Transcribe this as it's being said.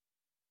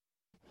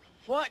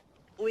What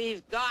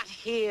we've got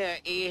here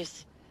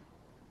is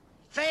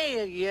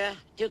failure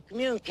to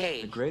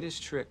communicate. The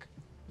greatest trick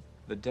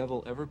the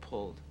devil ever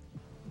pulled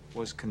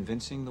was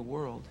convincing the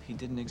world he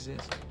didn't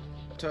exist.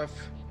 Tough,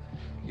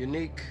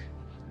 unique,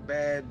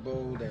 bad,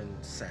 bold, and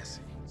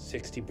sassy.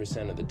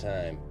 60% of the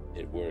time,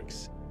 it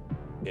works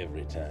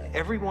every time.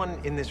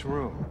 Everyone in this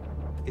room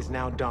is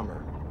now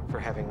dumber for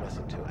having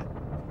listened to it.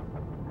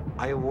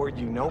 I award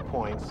you no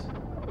points,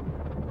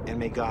 and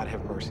may God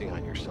have mercy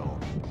on your soul.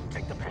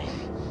 Take the pain.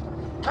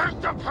 Take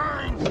the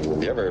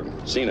pain! You ever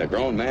seen a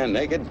grown man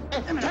naked?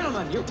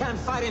 Gentlemen, you can't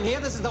fight in here.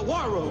 This is the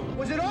war room.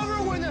 Was it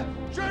over when the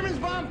Germans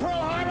bombed Pearl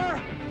Harbor?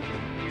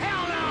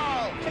 Hell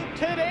no!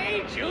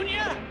 Today,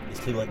 Junior? It's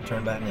too late to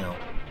turn back now.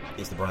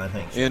 It's the Bryant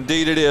Hank Show.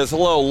 Indeed it is.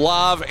 Hello,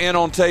 live and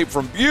on tape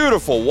from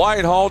beautiful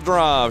Whitehall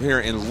Drive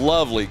here in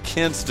lovely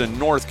Kinston,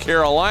 North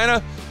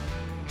Carolina.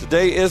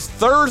 Today is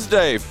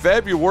Thursday,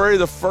 February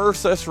the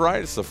 1st. That's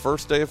right. It's the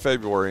first day of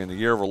February in the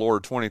year of our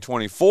Lord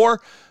 2024.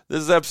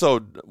 This is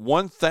episode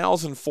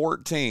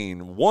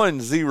 1014 of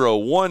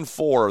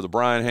the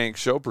Bryant Hank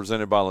Show,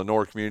 presented by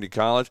Lenore Community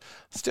College.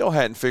 Still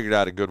hadn't figured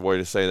out a good way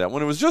to say that.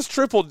 When it was just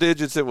triple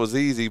digits, it was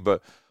easy,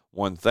 but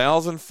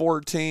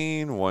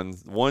 1014,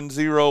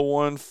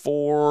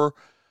 1014.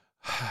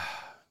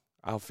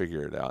 I'll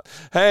figure it out.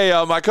 Hey,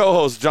 my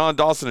co-hosts John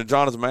Dawson and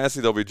Jonathan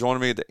Massey, they'll be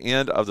joining me at the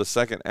end of the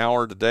second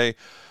hour today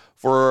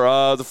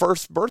for the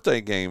first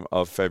birthday game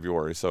of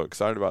February. So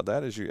excited about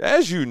that.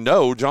 As you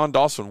know, John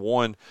Dawson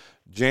won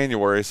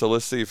January, so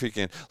let's see if he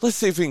can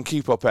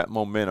keep up that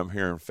momentum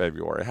here in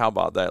February. How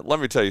about that? Let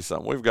me tell you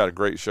something. We've got a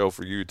great show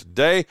for you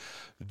today.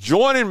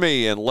 Joining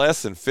me in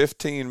less than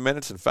 15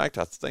 minutes. In fact,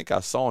 I think I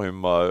saw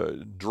him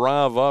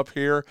drive up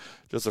here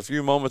just a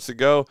few moments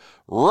ago,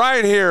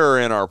 right here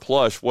in our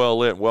plush,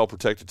 well-lit,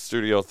 well-protected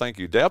studio. Thank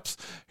you, Deps.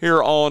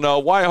 Here on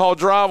Whitehall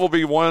Drive will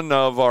be one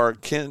of our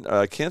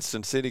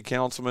Kinston City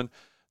Councilmen,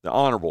 the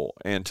Honorable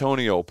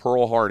Antonio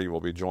Pearl Hardy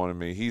will be joining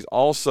me. He's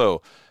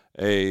also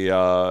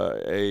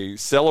a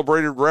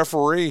celebrated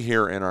referee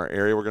here in our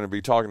area. We're going to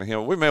be talking to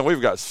him.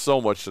 We've got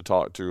so much to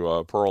talk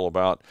to Pearl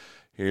about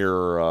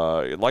here.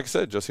 Like I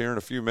said, just here in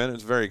a few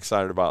minutes. Very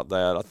excited about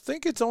that. I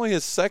think it's only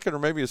his second or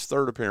maybe his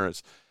third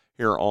appearance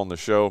here on the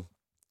show.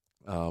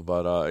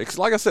 But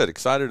like I said,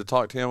 excited to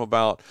talk to him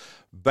about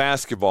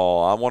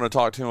basketball. I want to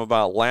talk to him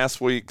about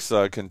last week's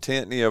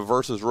Contentia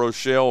versus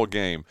Rochelle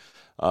game,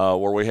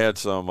 where we had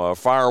some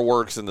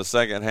fireworks in the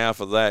second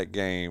half of that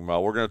game.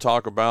 We're going to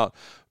talk about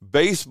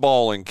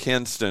baseball in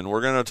Kinston. We're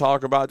going to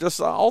talk about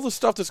just all the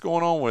stuff that's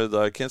going on with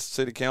Kinston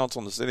City Council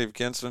and the city of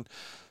Kinston.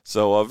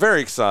 So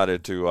very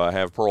excited to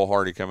have Pearl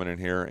Hardy coming in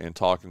here and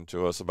talking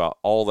to us about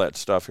all that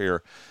stuff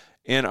here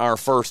in our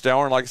first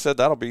hour. And like I said,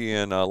 that'll be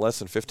in less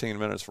than 15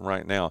 minutes from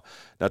right now.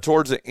 Now,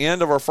 towards the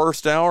end of our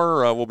first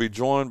hour, we'll be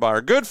joined by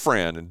our good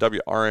friend and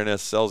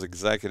WRNS sales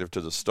executive to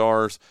the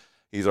stars.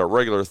 He's our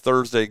regular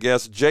Thursday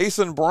guest,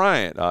 Jason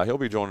Bryant. He'll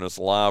be joining us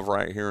live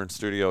right here in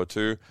Studio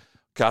 2.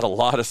 Got a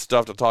lot of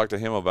stuff to talk to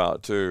him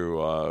about,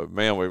 too.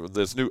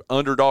 This new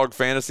underdog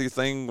fantasy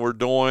thing we're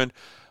doing,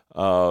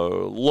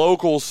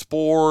 local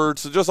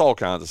sports, just all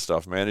kinds of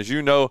stuff, man. As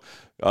you know,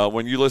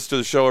 when you listen to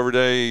the show every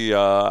day,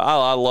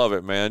 I love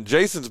it, man.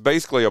 Jason's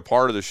basically a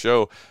part of the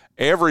show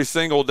every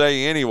single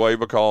day anyway,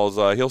 because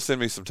he'll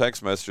send me some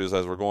text messages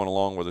as we're going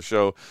along with the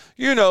show.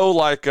 You know,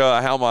 like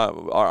how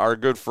our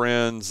good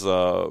friends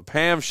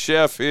Pam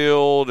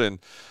Sheffield and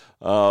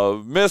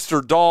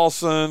Mr.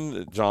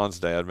 Dawson, John's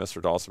dad,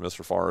 Mr. Dawson,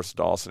 Mr. Forrest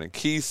Dawson, and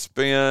Keith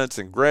Spence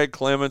and Greg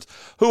Clemens,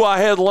 who I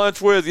had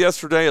lunch with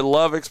yesterday at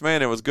Lovex.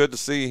 Man, it was good to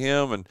see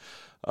him and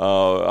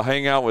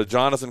hang out with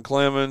Jonathan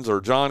Clemens or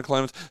John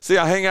Clemens. See,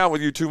 I hang out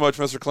with you too much,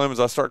 Mr.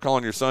 Clemens. I start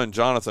calling your son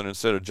Jonathan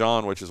instead of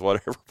John, which is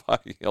what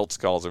everybody else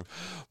calls him.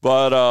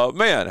 But,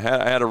 man,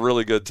 had a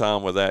really good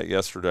time with that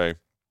yesterday.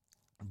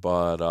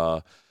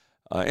 But,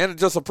 and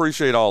just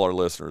appreciate all our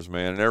listeners,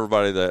 man, and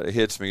everybody that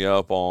hits me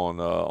up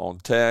on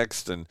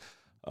text and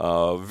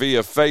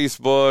via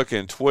Facebook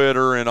and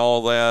Twitter and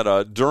all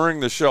that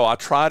during the show. I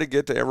try to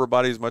get to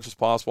everybody as much as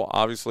possible.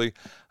 Obviously,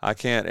 I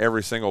can't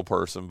every single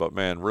person, but,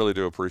 man, really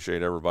do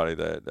appreciate everybody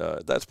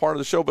that's part of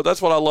the show. But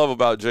that's what I love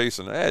about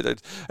Jason. There's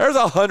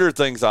 100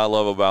 things I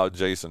love about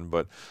Jason,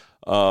 but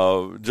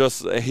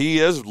he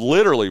is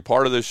literally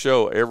part of this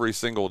show every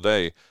single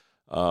day.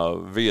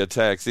 Via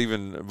text,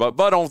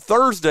 but on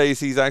Thursdays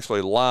he's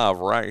actually live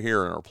right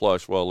here in our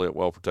plush, well-lit,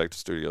 well-protected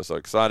studio. So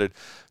excited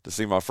to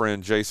see my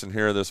friend Jason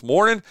here this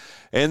morning,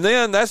 and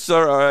then that's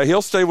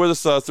he'll stay with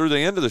us through the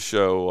end of the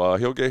show.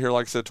 He'll get here,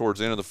 like I said, towards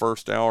the end of the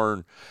first hour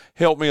and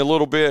help me a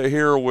little bit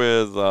here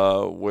with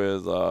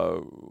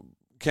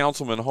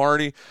Councilman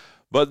Hardy.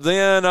 But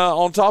then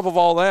on top of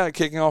all that,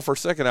 kicking off our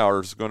second hour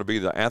is going to be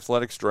the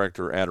athletics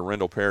director at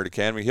Arundel Parrott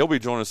Academy. He'll be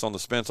joining us on the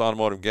Spence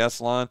Automotive guest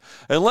line.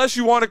 Unless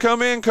you want to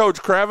come in,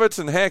 Coach Kravitz,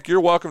 and heck,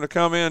 you're welcome to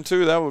come in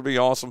too. That would be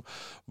awesome.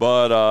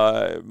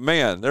 But,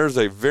 man, there's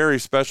a very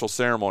special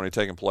ceremony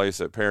taking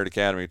place at Parrott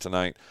Academy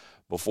tonight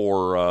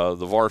before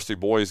the varsity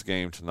boys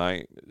game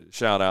tonight.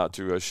 Shout out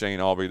to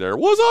Shane Albee there.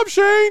 What's up,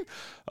 Shane?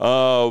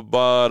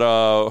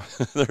 But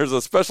there's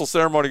a special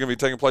ceremony going to be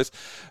taking place.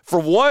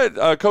 From what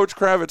Coach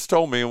Kravitz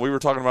told me, and we were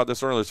talking about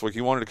this earlier this week, he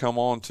wanted to come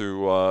on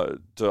to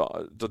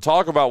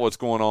talk about what's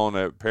going on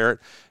at Parrott.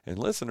 And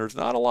listen, there's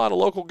not a lot of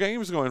local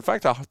games going. In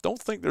fact, I don't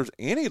think there's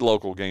any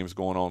local games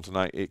going on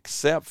tonight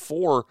except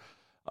for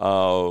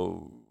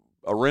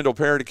Arendelle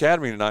Parrott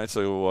Academy tonight.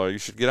 So you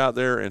should get out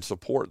there and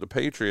support the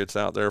Patriots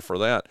out there for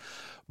that.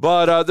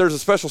 But there's a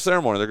special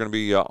ceremony. They're going to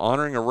be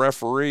honoring a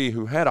referee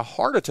who had a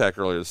heart attack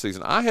earlier this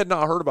season. I had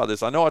not heard about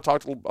this. I know I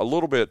talked a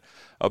little bit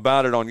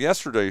about it on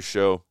yesterday's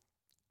show,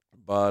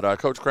 but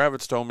Coach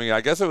Kravitz told me,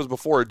 I guess it was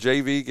before a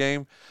JV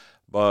game,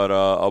 but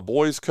a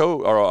boys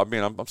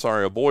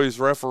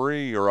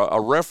referee or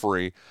a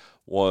referee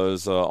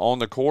was on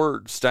the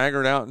court,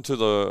 staggered out into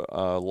the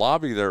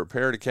lobby there at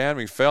Parrott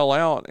Academy, fell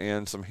out,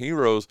 and some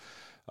heroes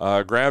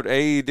grabbed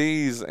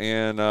AEDs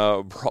and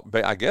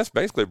I guess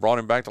basically brought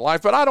him back to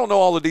life. But I don't know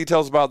all the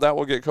details about that.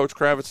 We'll get Coach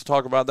Kravitz to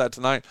talk about that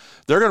tonight.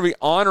 They're going to be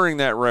honoring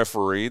that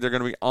referee. They're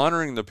going to be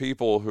honoring the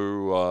people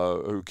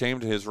who came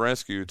to his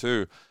rescue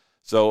too.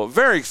 So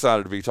very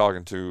excited to be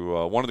talking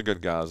to one of the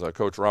good guys,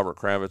 Coach Robert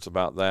Kravitz,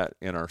 about that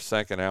in our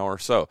second hour.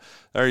 So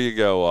there you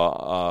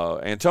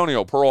go.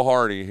 Antonio Pearl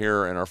Hardy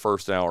here in our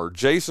first hour.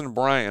 Jason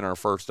Bryant in our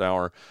first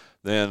hour.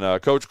 Then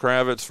Coach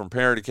Kravitz from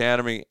Parrott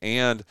Academy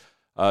and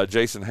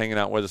Jason hanging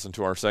out with us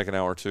into our second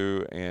hour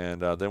too,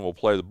 and then we'll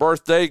play the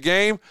birthday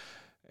game,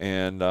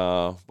 and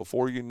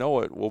before you know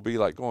it, we'll be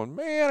like going,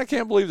 man, I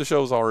can't believe the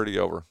show's already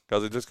over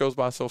because it just goes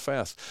by so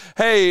fast.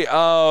 Hey,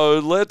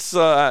 let's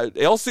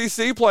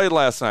LCC played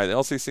last night. The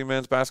LCC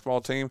men's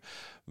basketball team,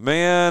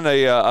 man,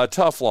 a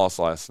tough loss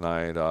last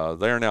night.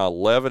 They are now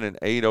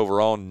 11-8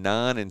 overall,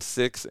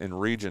 9-6 in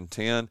Region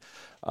 10.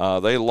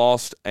 They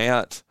lost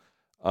at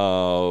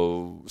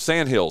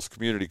Sandhills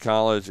Community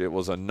College. It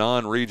was a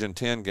non-Region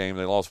 10 game.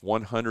 They lost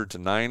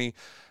 100-90.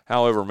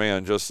 However,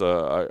 man, just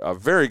a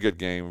very good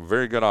game,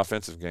 very good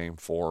offensive game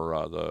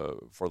for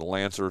the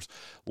Lancers,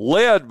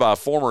 led by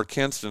former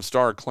Kinston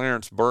star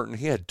Clarence Burton.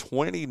 He had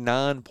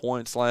 29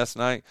 points last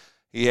night.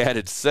 He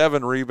added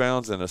 7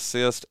 rebounds, an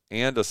assist,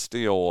 and a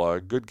steal.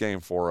 A good game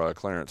for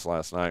Clarence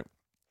last night.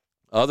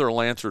 Other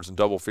Lancers in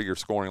double-figure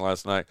scoring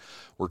last night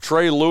were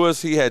Trey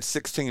Lewis. He had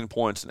 16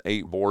 points and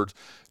 8 boards.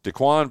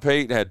 DeQuan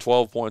Payton had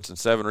 12 points and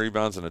 7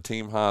 rebounds and a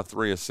team-high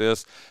 3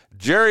 assists.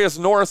 Jarius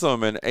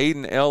Northam and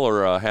Aiden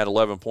Eller had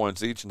 11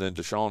 points each, and then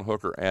Deshaun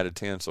Hooker added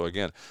 10. So,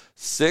 again,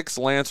 6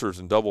 Lancers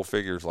in double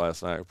figures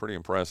last night. Pretty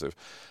impressive.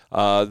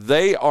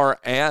 They are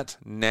at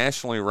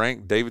nationally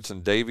ranked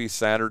Davidson Davies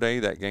Saturday.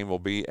 That game will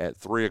be at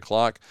 3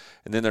 o'clock.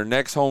 And then their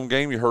next home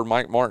game, you heard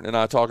Mike Martin and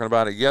I talking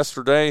about it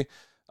yesterday.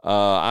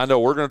 I know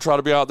we're going to try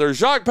to be out there.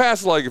 Jacques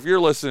Passeleg, if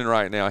you're listening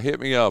right now, hit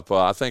me up.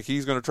 I think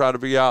he's going to try to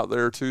be out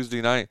there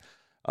Tuesday night.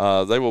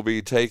 They will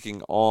be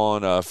taking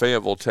on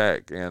Fayetteville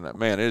Tech. And,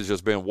 man, it has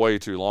just been way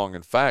too long.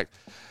 In fact,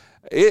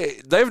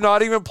 they've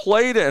not even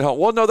played at home.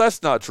 Well, no,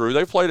 that's not true.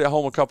 They played at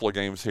home a couple of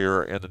games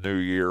here in the new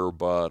year.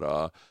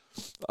 But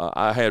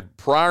I had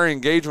prior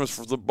engagements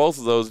for both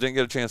of those. Didn't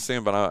get a chance to see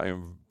them, but I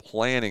am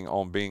planning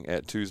on being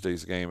at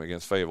Tuesday's game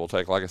against Fayetteville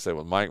Tech, like I said,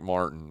 with Mike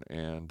Martin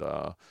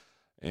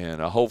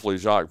and hopefully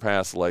Jacques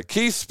Passeleg.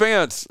 Keith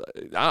Spence,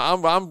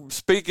 I'm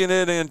speaking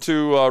it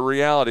into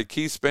reality.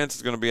 Keith Spence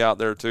is going to be out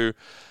there too,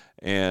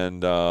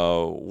 and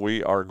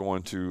we are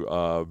going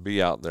to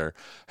be out there.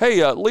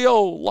 Hey,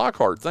 Leo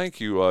Lockhart, thank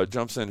you,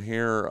 jumps in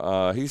here.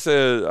 He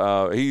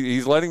said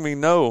he's letting me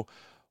know.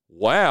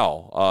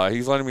 Wow,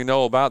 he's letting me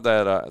know about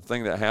that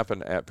thing that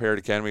happened at Parrott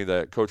Academy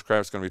that Coach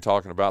Kraft's going to be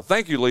talking about.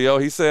 Thank you, Leo.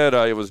 He said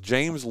it was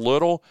James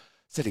Little.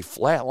 Said he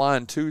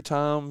flatlined 2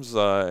 times,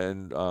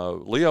 and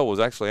Leo was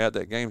actually at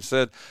that game.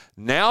 Said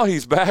now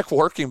he's back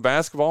working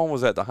basketball and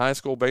was at the high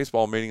school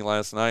baseball meeting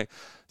last night.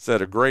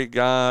 Said a great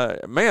guy.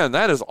 Man,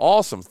 that is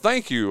awesome.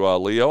 Thank you,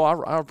 Leo.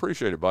 I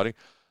appreciate it, buddy.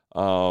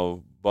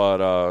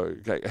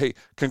 Hey,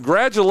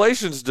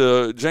 congratulations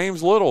to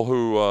James Little,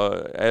 who,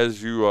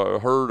 as you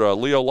heard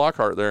Leo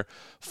Lockhart there,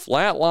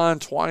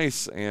 flatlined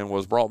twice and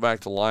was brought back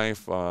to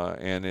life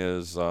and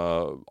is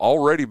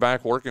already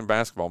back working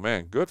basketball.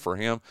 Man, good for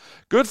him.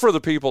 Good for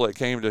the people that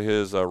came to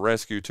his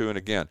rescue, too. And,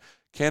 again,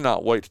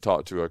 cannot wait to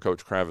talk to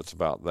Coach Kravitz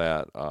about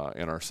that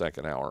in our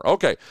second hour.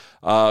 Okay,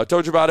 I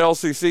told you about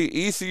LCC.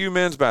 ECU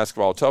men's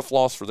basketball, tough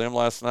loss for them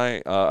last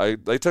night.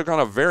 They took on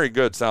a very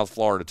good South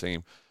Florida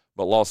team,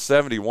 but lost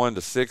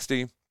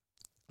 71-60.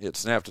 It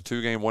snapped a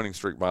 2-game winning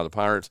streak by the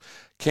Pirates.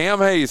 Cam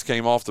Hayes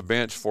came off the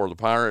bench for the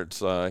Pirates.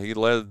 He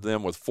led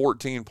them with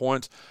 14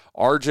 points.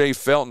 R.J.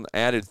 Felton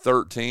added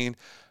 13.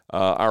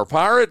 Our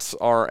Pirates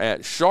are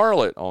at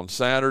Charlotte on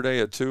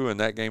Saturday at 2, and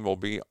that game will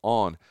be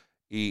on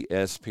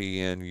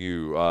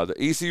ESPNU. The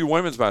ECU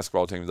women's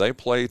basketball team, they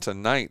play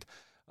tonight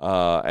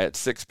at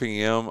 6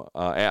 p.m.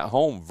 At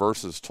home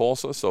versus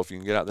Tulsa. So if you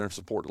can get out there and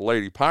support the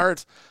Lady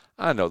Pirates,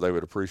 I know they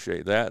would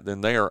appreciate that.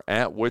 Then they are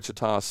at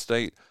Wichita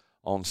State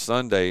on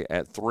Sunday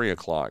at 3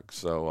 o'clock.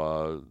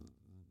 So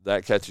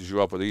that catches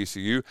you up with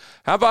ECU.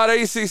 How about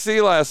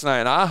ACC last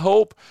night? I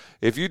hope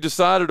if you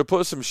decided to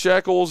put some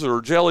shekels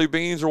or jelly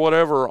beans or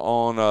whatever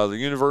on the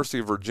University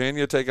of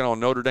Virginia taking on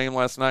Notre Dame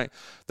last night,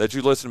 that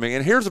you listened to me.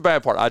 And here's the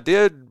bad part. I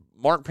did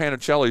Mark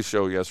Panicelli's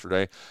show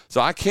yesterday,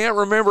 so I can't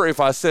remember if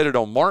I said it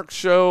on Mark's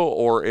show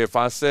or if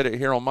I said it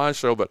here on my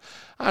show, but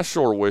I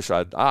sure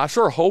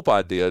hope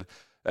I did.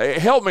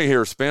 Help me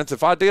here, Spence.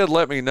 If I did,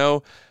 let me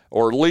know.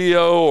 Or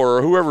Leo,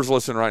 or whoever's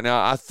listening right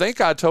now. I think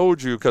I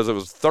told you, because it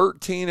was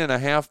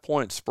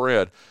 13.5-point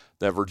spread,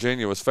 that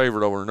Virginia was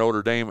favored over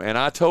Notre Dame. And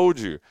I told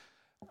you,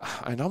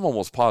 and I'm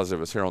almost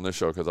positive it's here on this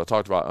show because I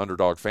talked about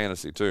underdog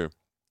fantasy too.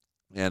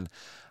 And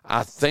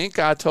I think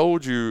I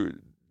told you,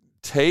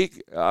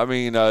 take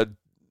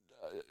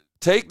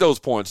those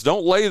points.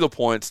 Don't lay the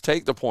points.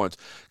 Take the points.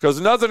 Because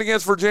nothing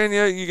against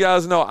Virginia. You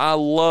guys know I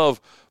love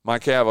my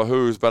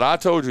Cavahoos. But I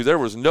told you there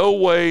was no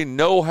way,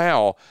 no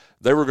how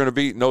they were going to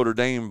beat Notre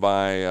Dame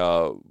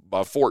by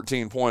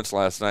 14 points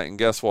last night. And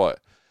guess what?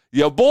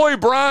 Your boy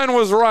Bryant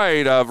was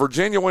right.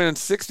 Virginia winning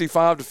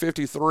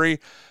 65-53.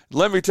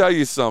 Let me tell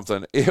you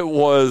something. It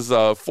was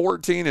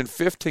 14 and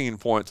 15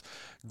 points.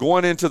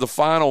 Going into the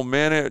final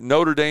minute,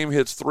 Notre Dame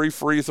hits 3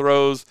 free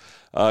throws,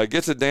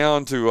 gets it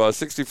down to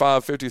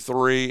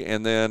 65-53,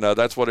 and then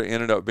that's what it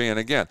ended up being.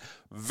 Again,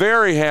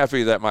 very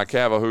happy that my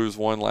Cavahoos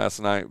won last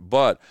night,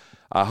 but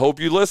I hope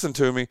you listened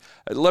to me.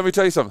 Let me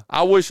tell you something.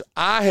 I wish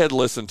I had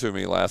listened to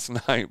me last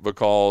night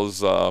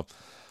because I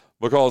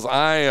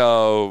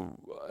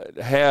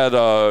had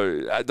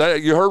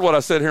you heard what I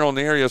said here on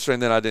the air yesterday,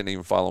 and then I didn't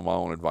even follow my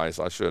own advice.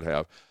 I should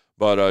have.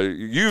 But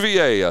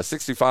UVA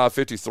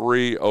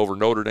 65-53 over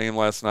Notre Dame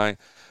last night.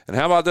 And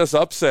how about this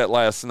upset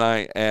last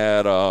night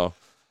at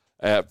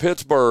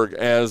Pittsburgh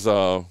as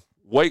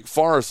Wake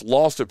Forest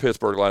lost at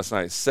Pittsburgh last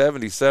night,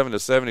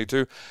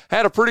 77-72.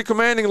 Had a pretty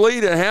commanding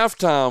lead at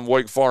halftime,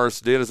 Wake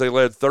Forest did, as they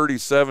led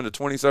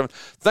 37-27.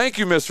 Thank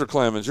you, Mr.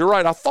 Clemens. You're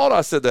right. I thought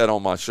I said that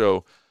on my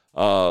show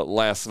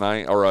last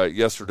night or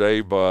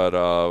yesterday, but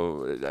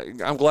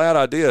I'm glad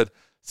I did.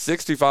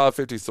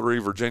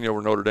 65-53, Virginia over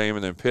Notre Dame,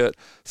 and then Pitt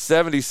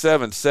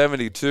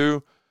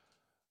 77-72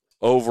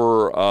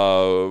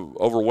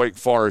 over Wake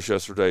Forest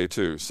yesterday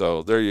too.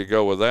 So there you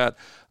go with that.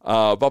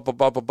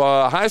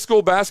 High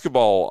school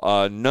basketball,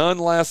 none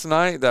last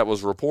night. That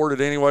was reported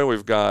anyway.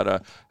 We've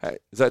got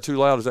is that too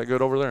loud? Is that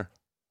good over there?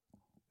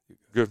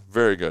 Good,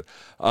 very good.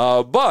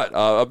 But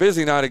a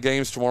busy night of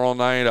games tomorrow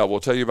night. We'll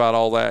tell you about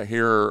all that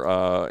here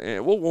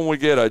when we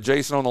get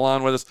Jason on the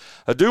line with us.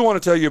 I do want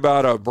to tell you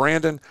about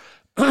Brandon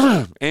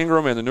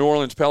Ingram and the New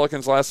Orleans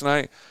Pelicans last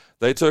night.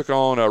 They took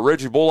on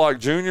Reggie Bullock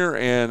Jr.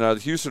 and the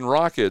Houston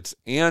Rockets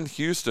in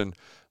Houston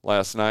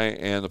last night,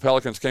 and the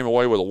Pelicans came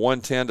away with a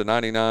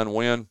 110-99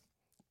 win.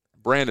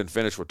 Brandon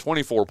finished with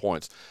 24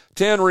 points,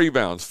 10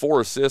 rebounds,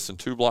 4 assists, and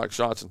 2 block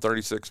shots in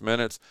 36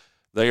 minutes.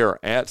 They are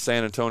at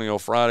San Antonio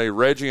Friday.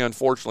 Reggie,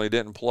 unfortunately,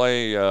 didn't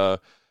play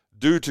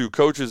due to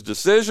coach's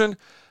decision.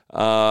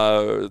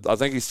 I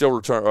think he's still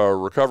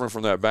recovering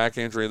from that back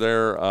injury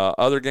there.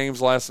 Other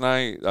games last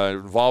night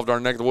involved our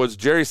neck of the woods.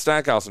 Jerry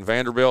Stackhouse and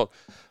Vanderbilt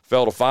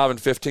fell to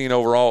 5-15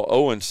 overall,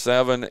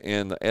 0-7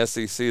 in the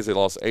SEC as they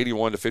lost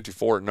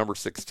 81-54 at number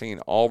 16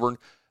 Auburn.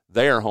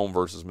 They are home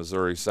versus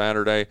Missouri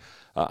Saturday.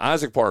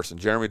 Isaac Parson,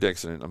 Jeremy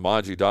Dixon, and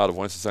Amaji Dodd of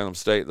Winston-Salem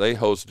State. They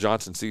host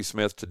Johnson C.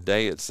 Smith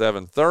today at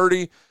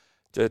 7:30.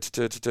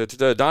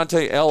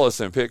 Dante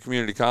Ellis and Pitt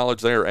Community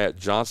College. They are at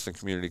Johnston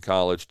Community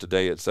College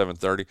today at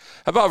 7:30.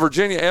 How about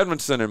Virginia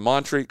Edmondson and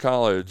Montreat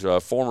College,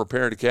 former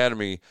Parent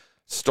Academy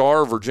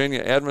star Virginia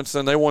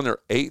Edmondson? They won their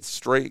 8th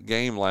straight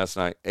game last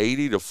night,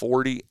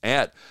 80-40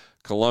 at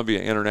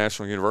Columbia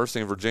International University.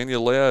 And Virginia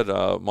led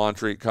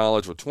Montreat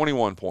College with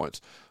 21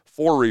 points,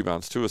 4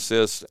 rebounds, 2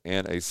 assists,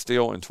 and a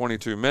steal in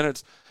 22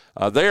 minutes.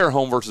 They are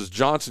home versus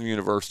Johnson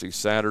University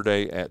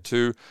Saturday at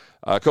 2.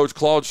 Coach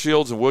Claude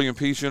Shields and William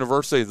Peace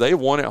University, they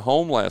won at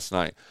home last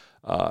night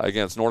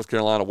against North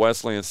Carolina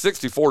Wesleyan,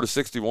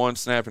 64-61,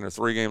 snapping a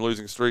 3-game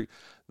losing streak.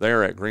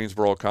 They're at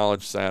Greensboro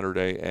College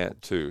Saturday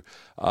at 2.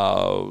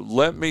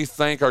 Let me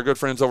thank our good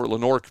friends over at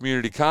Lenore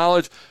Community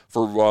College.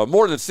 For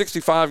more than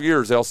 65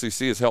 years,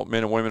 LCC has helped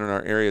men and women in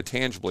our area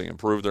tangibly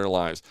improve their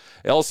lives.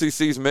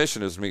 LCC's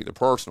mission is to meet the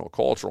personal,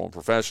 cultural, and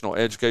professional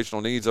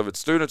educational needs of its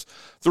students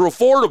through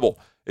affordable,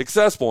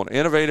 accessible, and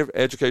innovative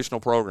educational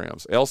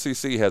programs.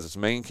 LCC has its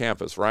main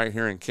campus right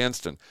here in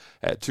Kinston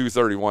at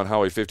 231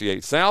 Highway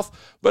 58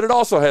 South, but it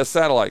also has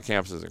satellite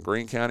campuses in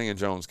Greene County and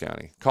Jones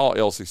County. Call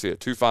LCC at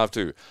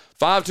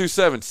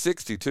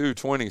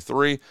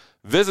 252-527-6223.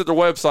 Visit their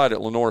website at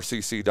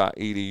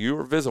lenorecc.edu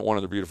or visit one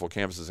of the beautiful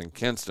campuses in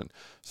Kinston,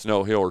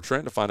 Snow Hill, or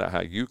Trent to find out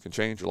how you can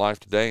change your life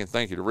today. And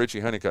thank you to Richie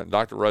Honeycutt and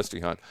Dr.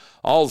 Rusty Hunt,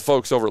 all the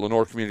folks over at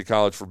Lenore Community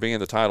College, for being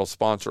the title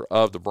sponsor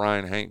of the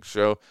Brian Hanks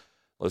Show.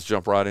 Let's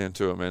jump right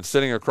into it, man.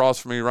 Sitting across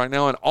from me right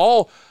now, and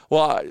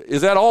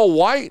is that all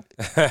white?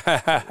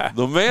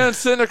 The man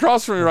sitting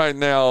across from me right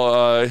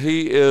now,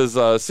 he is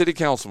a city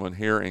councilman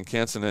here in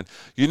Kinston. And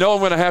I'm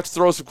going to have to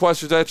throw some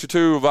questions at you,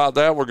 too, about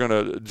that. We're going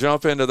to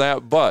jump into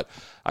that. But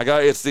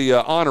it's the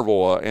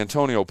Honorable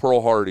Antonio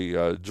Pearl Hardy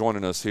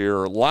joining us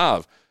here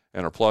live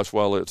in our plush,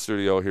 well-lit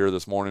studio here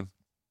this morning.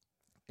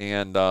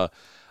 And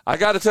I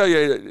got to tell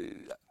you,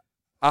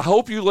 I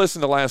hope you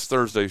listened to last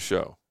Thursday's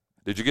show.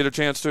 Did you get a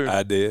chance to?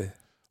 I did.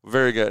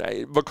 Very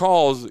good.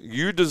 Because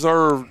you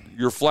deserved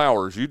your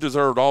flowers. You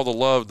deserved all the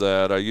love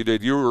that you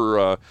did. You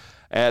were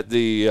at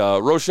the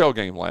Rochelle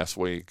game last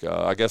week,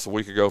 I guess a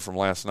week ago from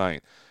last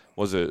night.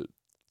 Was it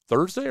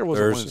Thursday or was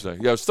it Wednesday?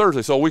 Yeah, it was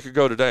Thursday, so a week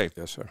ago today.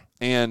 Yes, sir.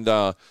 And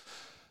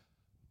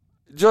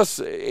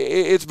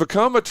it's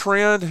become a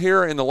trend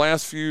here in the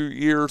last few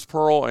years,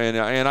 Pearl, and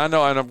I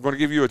know, and I'm going to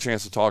give you a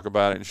chance to talk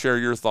about it and share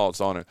your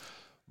thoughts on it.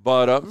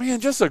 But,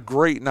 man, just a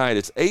great night.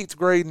 It's 8th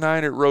grade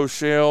night at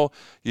Rochelle.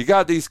 You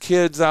got these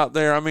kids out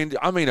there. I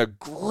mean, a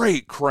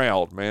great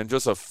crowd, man,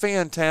 just a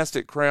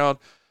fantastic crowd.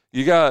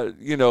 You got,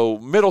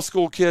 middle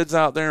school kids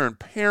out there and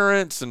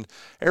parents and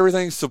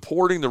everything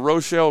supporting the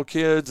Rochelle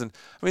kids. And,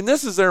 I mean,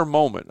 this is their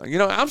moment.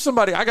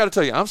 I got to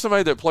tell you, I'm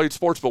somebody that played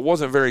sports but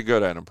wasn't very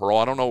good at them, Pearl.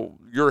 I don't know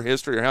your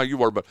history or how you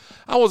were, but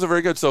I wasn't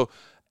very good. So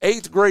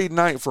 8th grade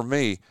night for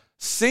me,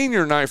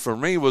 senior night for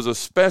me was a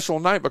special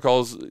night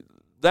because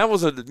that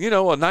was a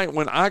night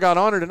when I got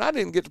honored and I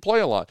didn't get to play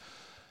a lot.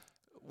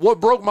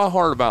 What broke my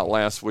heart about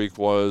last week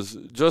was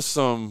just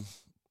some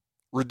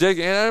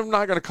ridiculous, and I'm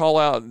not going to call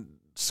out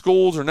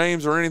schools or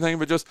names or anything,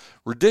 but just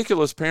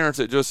ridiculous parents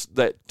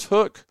that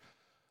took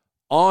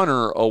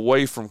honor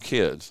away from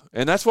kids.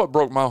 And that's what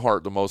broke my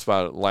heart the most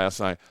about it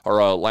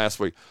last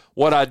week.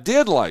 What I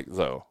did like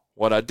though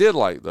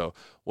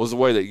was the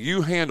way that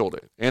you handled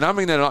it. And I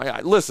mean,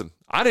 listen,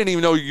 I didn't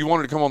even know you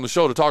wanted to come on the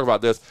show to talk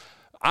about this.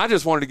 I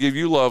just wanted to give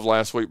you love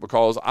last week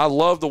because I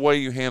love the way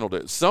you handled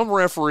it. Some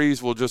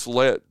referees will just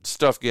let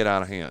stuff get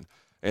out of hand,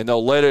 and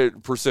they'll let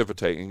it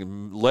precipitate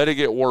and let it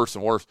get worse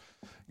and worse.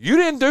 You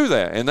didn't do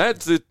that, and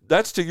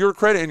that's to your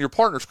credit and your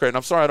partner's credit. And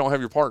I'm sorry I don't have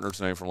your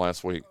partner's name from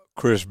last week.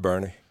 Chris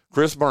Burney.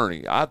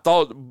 I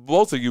thought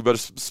both of you, but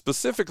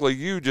specifically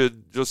you,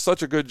 did just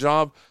such a good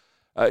job.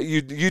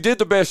 You did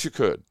the best you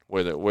could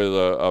with it, with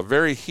a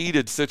very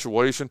heated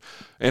situation.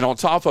 And on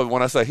top of it,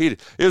 when I say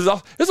heated, it's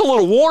a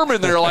little warm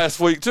in there last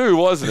week too,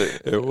 wasn't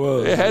it? It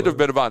was. It had to have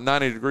been about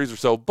 90 degrees or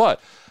so. But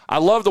I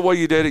love the way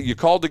you did it. You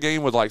called the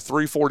game with like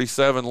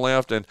 3:47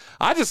 left, and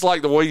I just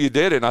like the way you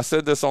did it. And I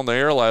said this on the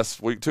air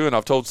last week too, and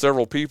I've told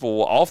several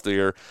people off the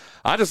air.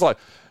 I just like,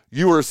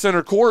 you were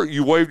center court,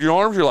 you waved your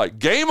arms, you're like,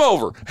 game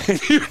over.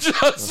 And you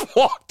just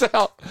walked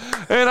out.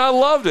 And I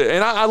loved it.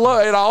 And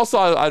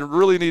I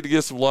really need to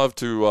give some love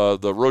to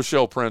the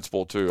Rochelle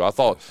principal, too. I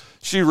thought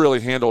she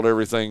really handled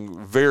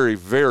everything very,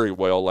 very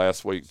well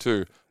last week,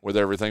 too, with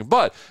everything.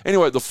 But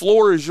anyway, the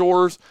floor is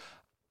yours.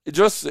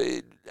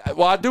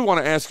 I do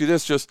want to ask you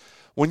this. Just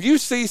when you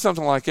see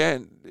something like that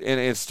and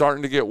it's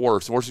starting to get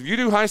worse and worse, you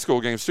do high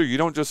school games, too. You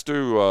don't just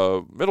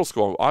do middle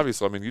school,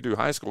 obviously. I mean, you do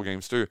high school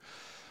games, too.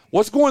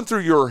 What's going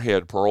through your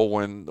head, Pearl,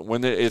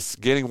 when it's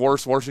getting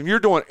worse and worse, and you're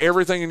doing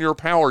everything in your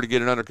power to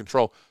get it under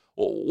control?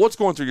 What's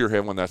going through your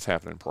head when that's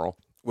happening, Pearl?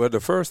 Well, the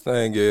first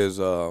thing is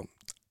I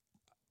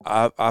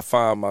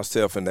find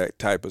myself in that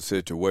type of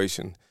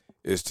situation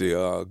is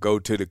to go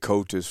to the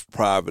coaches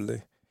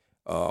privately,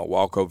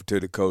 walk over to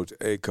the coach.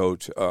 Hey,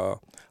 coach, I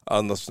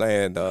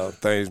understand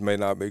things may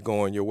not be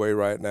going your way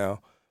right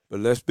now, but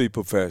let's be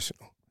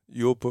professional.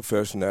 You're a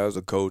professional as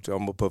a coach.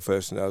 I'm a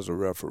professional as a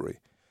referee.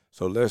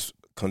 So let's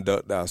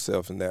conduct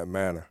ourselves in that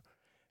manner.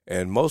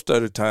 And most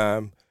of the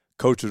time,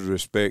 coaches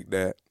respect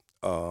that.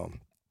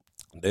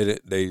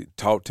 They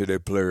talk to their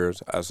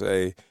players. I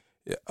say,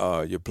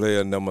 your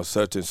player number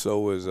such and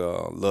so is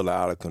a little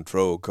out of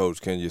control,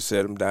 coach. Can you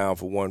set him down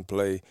for one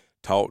play,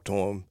 talk to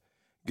him,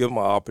 give him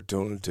an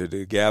opportunity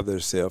to gather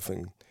himself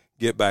and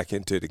get back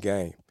into the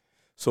game?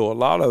 So a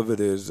lot of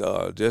it is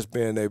just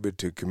being able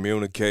to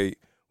communicate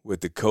with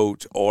the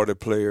coach or the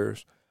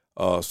players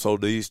so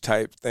these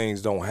type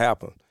things don't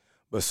happen.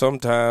 But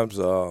sometimes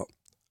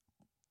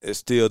it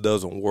still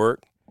doesn't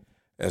work.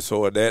 And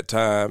so at that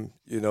time,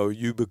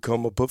 you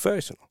become a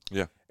professional.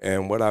 Yeah.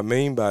 And what I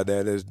mean by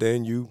that is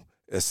then you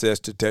assess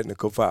the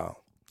technical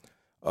foul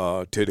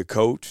to the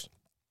coach.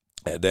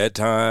 At that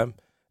time,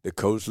 the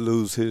coach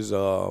loses his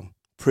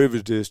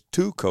privileges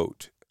to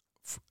coach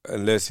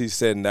unless he's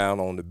sitting down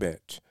on the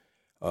bench.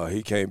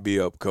 He can't be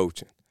up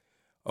coaching.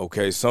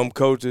 Okay, some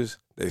coaches,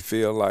 they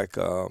feel like,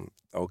 I'm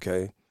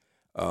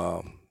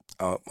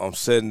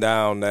sitting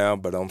down now,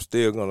 but I'm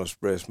still going to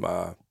express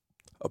my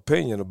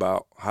opinion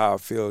about how I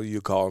feel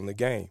you calling the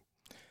game.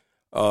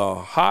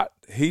 Hot,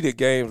 heated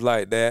games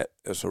like that,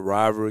 it's a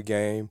rivalry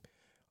game.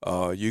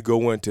 You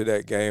go into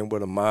that game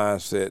with a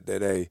mindset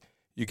that, hey,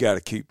 you got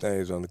to keep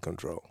things under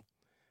control.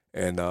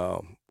 And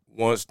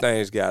once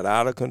things got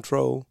out of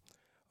control,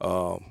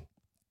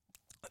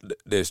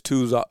 there's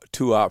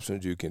two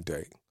options you can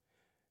take.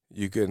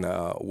 You can,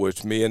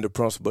 which me and the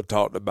principal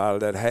talked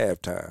about it at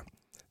halftime.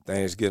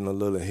 Things getting a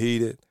little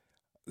heated.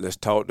 Let's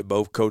talk to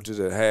both coaches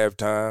at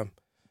halftime.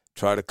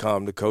 Try to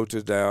calm the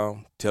coaches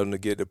down. Tell them to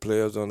get the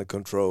players under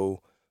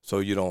control so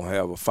you don't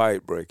have a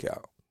fight break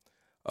out.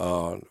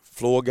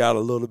 Floor got a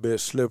little bit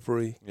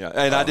slippery. Yeah,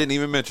 and I didn't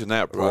even mention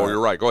that, bro. Right.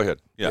 You're right. Go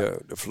ahead. Yeah,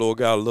 the floor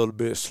got a little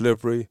bit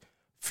slippery.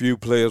 Few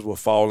players were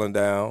falling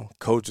down.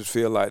 Coaches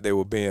feel like they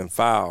were being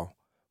fouled,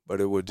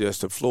 but it was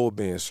just the floor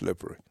being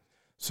slippery.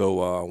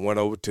 So I went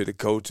over to the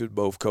coaches.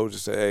 Both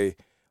coaches said, hey,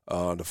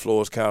 the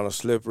floor is kind of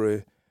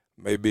slippery.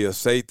 Maybe a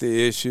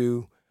safety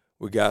issue.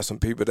 We got some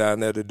people down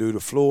there to do the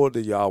floor. Do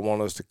y'all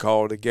want us to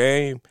call the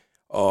game,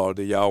 or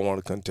do y'all want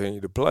to continue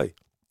to play?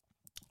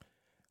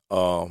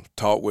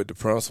 Talked with the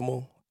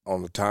principal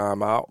on the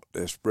timeout,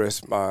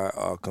 expressed my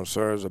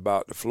concerns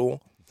about the floor.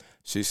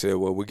 She said,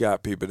 well, we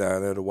got people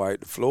down there to wipe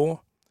the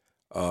floor.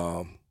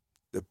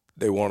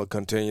 They want to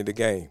continue the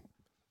game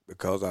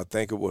because I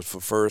think it was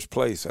for first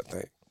place, I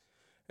think.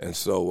 And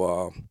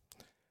so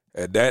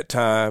at that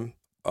time,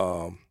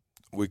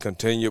 we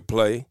continued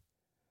play.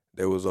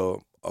 There was a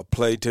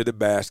play to the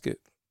basket.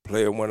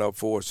 Player went up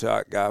for a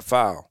shot, got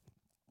fouled.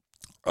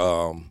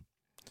 The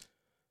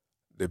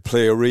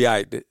player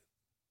reacted,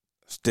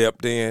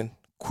 stepped in,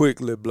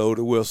 quickly blow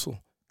the whistle,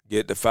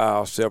 get the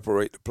foul,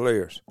 separate the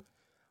players.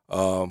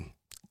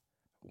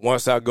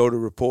 Once I go to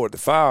report the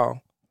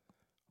foul,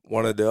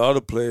 one of the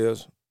other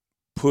players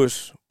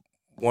pushed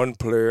one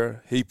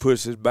player. He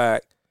pushes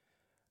back.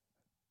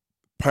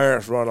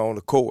 Parents run on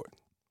the court.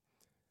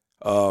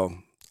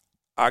 I'm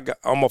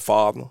a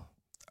father.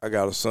 I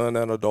got a son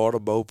and a daughter.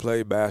 Both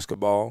play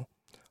basketball.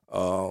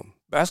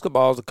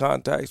 Basketball is a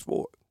contact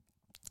sport.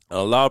 And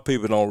a lot of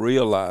people don't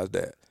realize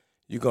that.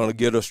 You're going to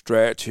get a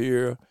scratch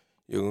here.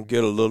 You're going to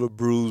get a little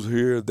bruise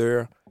here or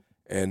there.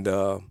 And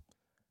the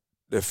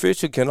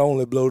official can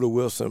only blow the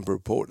whistle and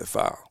report the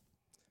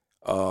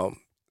foul.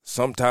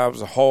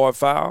 Sometimes a hard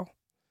foul,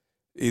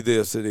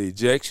 either it's an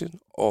ejection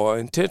or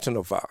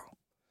intentional foul,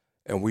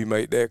 and we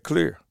make that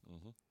clear.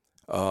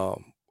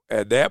 Mm-hmm.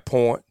 At that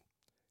point,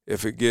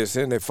 if it gets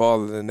any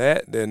farther than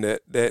that, then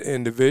that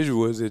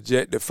individual is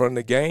ejected from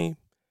the game,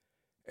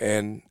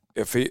 and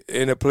if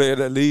any player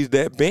that leaves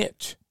that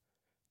bench,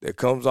 that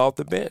comes off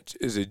the bench,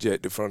 is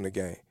ejected from the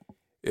game.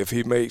 If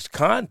he makes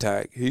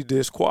contact, he's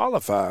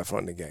disqualified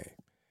from the game.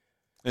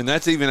 And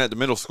that's even at the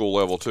middle school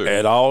level too?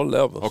 At all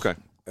levels. Okay.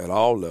 At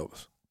all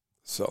levels.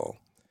 So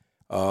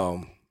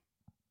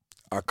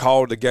I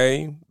called the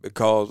game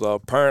because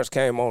parents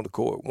came on the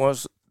court.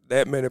 Once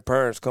that many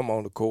parents come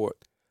on the court,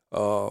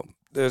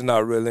 there's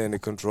not really any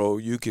control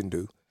you can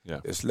do.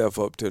 Yeah. It's left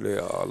up to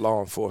the law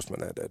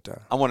enforcement at that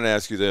time. I wanted to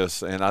ask you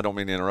this, and I don't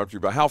mean to interrupt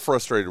you, but how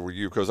frustrated were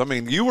you? Because, I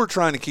mean, you were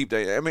trying to keep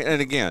that. I mean,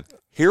 and again,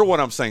 hear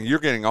what I'm saying. You're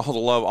getting all the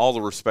love, all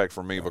the respect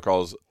from me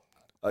because,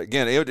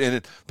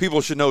 again,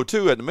 people should know,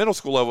 too, at the middle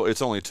school level,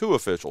 it's only 2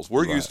 officials.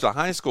 We're used to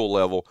high school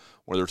level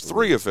where there's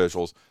 3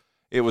 officials.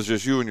 It was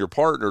just you and your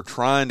partner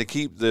trying to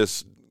keep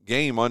this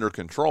game under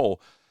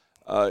control.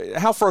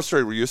 How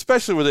frustrated were you,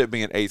 especially with it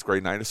being 8th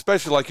grade night,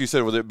 especially like you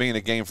said, with it being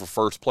a game for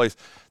first place?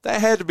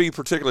 That had to be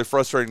particularly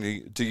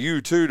frustrating to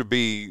you too,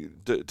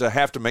 to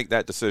have to make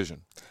that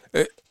decision.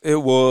 It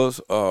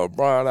was,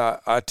 Brian.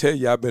 I tell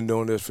you, I've been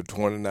doing this for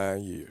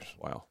 29 years.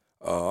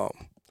 Wow.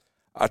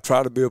 I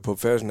try to be a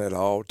professional at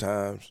all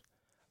times.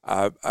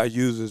 I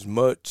use as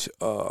much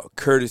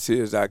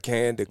courtesy as I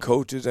can to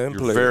coaches and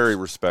players. You're very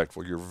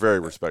respectful. You're very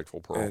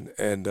respectful, Pearl.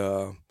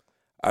 And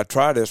I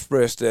try to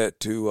express that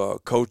to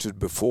coaches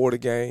before the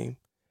game,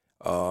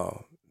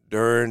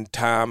 during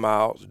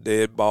timeouts,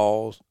 dead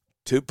balls,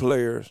 to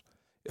players.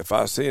 If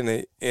I see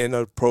any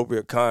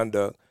inappropriate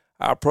conduct,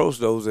 I approach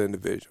those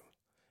individuals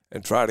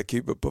and try to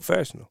keep it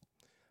professional.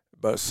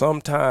 But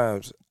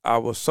sometimes I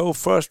was so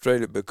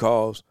frustrated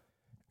because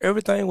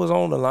everything was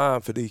on the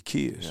line for these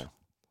kids,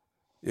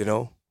 you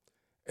know.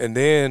 And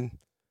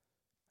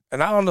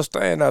I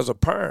understand as a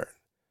parent,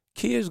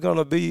 kids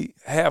going to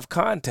have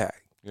contact.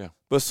 Yeah.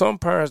 But some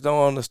parents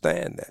don't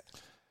understand that.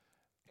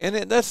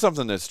 And that's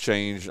something that's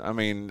changed. I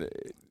mean,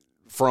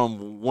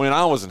 from when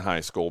I was in high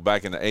school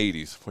back in the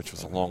 80s, which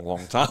was a long,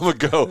 long time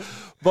ago.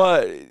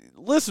 But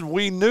listen,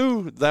 we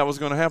knew that was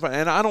going to happen.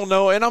 And I don't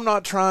know, and I'm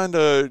not trying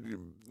to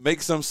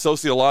make some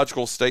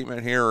sociological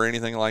statement here or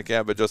anything like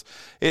that, but just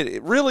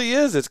it really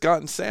is. It's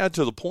gotten sad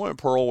to the point,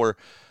 Pearl, where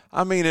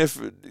I mean, if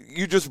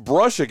you just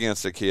brush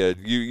against a kid,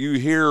 you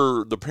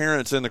hear the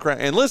parents in the crowd.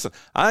 And listen,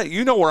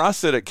 you know where I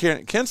sit at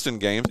Kinston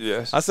games.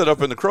 Yes. I sit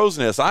up in the crow's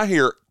nest. I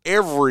hear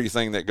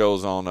everything that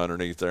goes on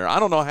underneath there. I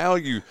don't know how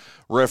you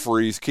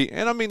referees keep.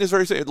 And I mean, it's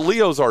very sad.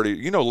 Leo's already,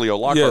 Leo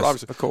Lockhart, yes,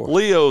 obviously. Of course.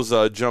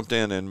 Leo's jumped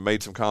in and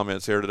made some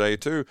comments here today,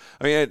 too.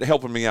 I mean,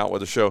 helping me out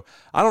with the show.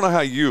 I don't know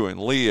how you and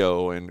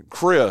Leo and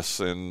Chris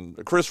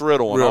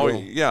Riddle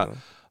and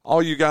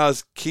all you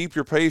guys keep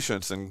your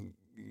patience and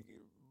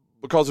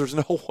because there's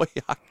no way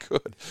I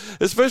could,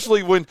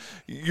 especially when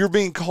you're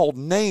being called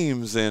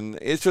names, and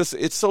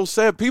it's so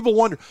sad. People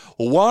wonder,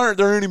 well, why aren't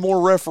there any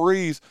more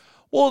referees?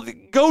 Well,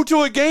 go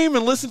to a game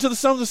and listen to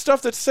some of the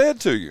stuff that's said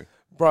to you.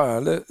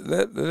 Brian,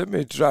 let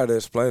me try to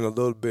explain a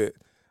little bit.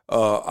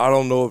 I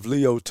don't know if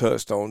Leo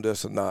touched on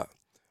this or not,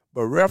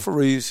 but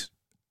referees,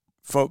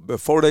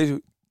 before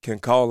they can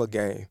call a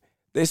game,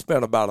 they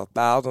spend about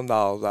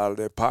 $1,000 out of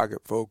their pocket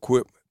for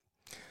equipment.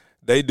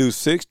 They do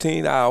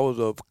 16 hours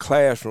of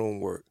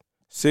classroom work.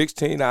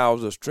 16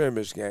 hours of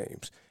scrimmage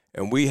games,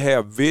 and we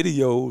have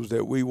videos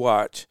that we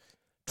watch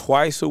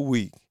twice a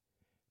week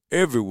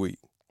every week.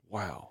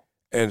 Wow.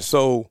 And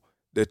so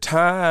the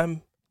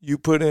time you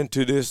put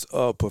into this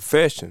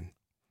profession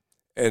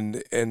and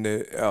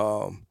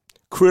the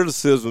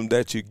criticism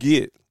that you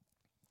get,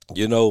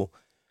 you know,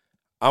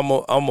 I'm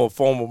a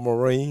former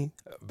Marine.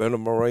 Been a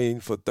Marine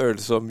for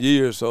 30-some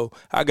years, so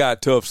I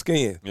got tough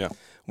skin. Yeah.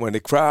 When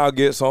the crowd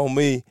gets on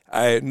me,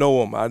 I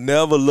ignore them. I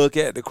never look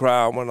at the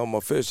crowd when I'm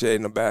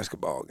officiating a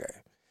basketball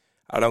game.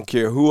 I don't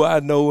care who I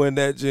know in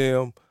that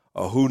gym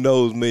or who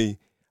knows me.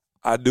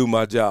 I do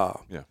my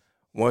job. Yeah.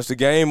 Once the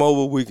game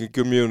over, we can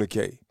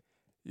communicate.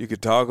 You can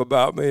talk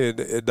about me.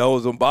 It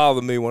doesn't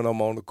bother me when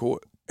I'm on the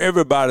court.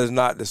 Everybody's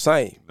not the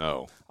same.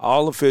 No.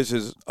 All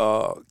officials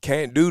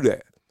can't do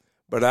that.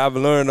 But I've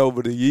learned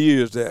over the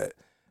years that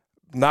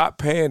not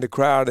paying the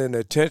crowd any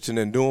attention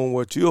and doing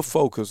what you're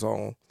focused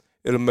on,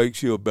 it'll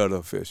make you a better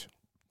official.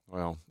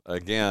 Well,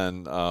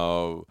 again,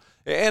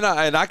 and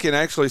I can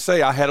actually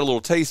say I had a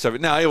little taste of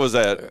it. Now, it was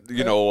at,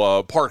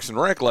 Parks and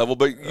Rec level,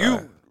 but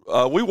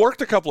we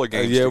worked a couple of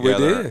games together. We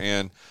did.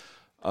 And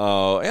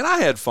I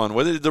had fun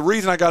with it. The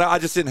reason I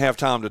just didn't have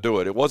time to do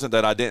it. It wasn't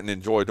that I didn't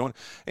enjoy doing it.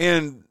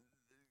 And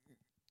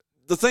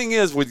the thing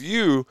is with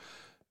you,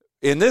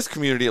 in this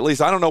community, at least,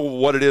 I don't know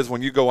what it is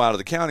when you go out of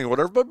the county or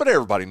whatever, but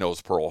everybody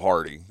knows Pearl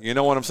Hardy. You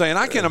know what I'm saying?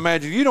 I can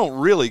imagine you don't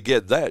really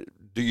get that.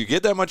 Do you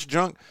get that much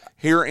junk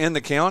here in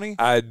the county?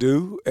 I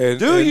do.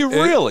 Do you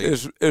really?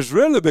 It's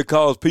really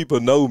because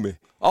people know me.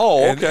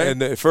 Oh, okay. And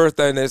the first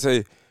thing they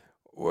say,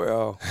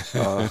 well,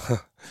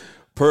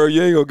 Pearl,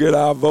 you ain't going to get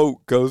our vote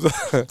because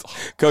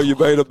you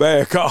made a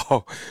bad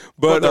call.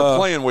 But they're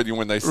playing with you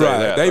when they say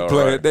that. They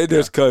play. Right? They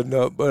just cutting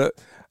up.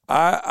 But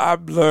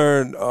I've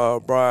learned,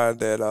 Brian,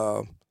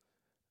 that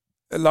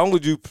as long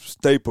as you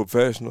stay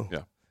professional,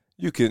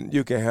 you can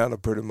handle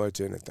pretty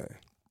much anything.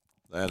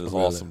 That is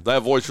awesome.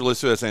 That voice you're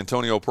listening to, that's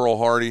Antonio Pearl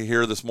Hardy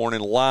here this morning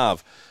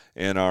live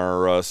in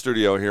our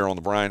studio here on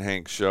the Bryant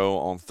Hanks Show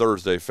on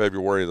Thursday,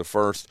 February the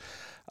 1st.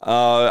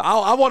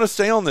 I want to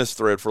stay on this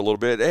thread for a little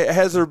bit.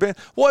 Has there been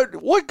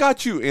what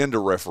got you into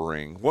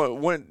refereeing?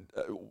 When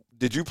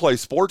did you play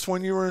sports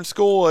when you were in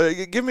school?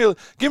 Give me a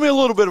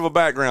little bit of a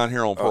background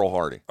here on Pearl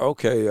Hardy.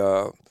 Okay,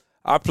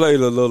 I played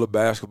a little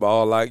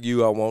basketball like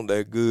you. I wasn't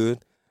that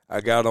good.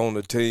 I got on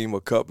the team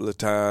a couple of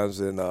times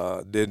and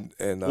didn't.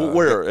 And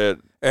where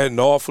at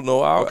North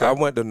Lenore? Okay. I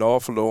went to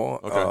North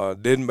Lenore.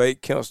 Okay. Didn't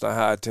make Kinston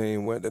High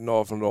team. Went to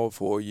North Lenore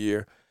for a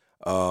year.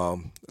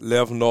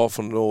 Left North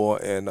Lenore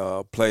and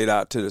played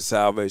out to the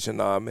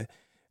Salvation Army.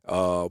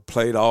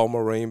 Played all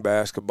Marine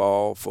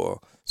basketball for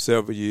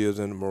several years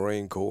in the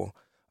Marine Corps.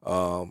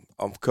 I'm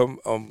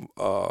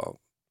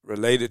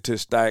related to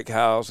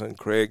Stackhouse and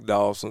Craig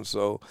Dawson,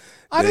 so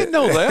I didn't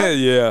know that.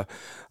 Yeah,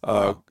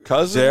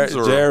 cousins.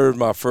 Jared's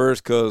my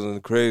first cousin,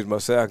 Craig's my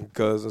second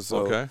cousin.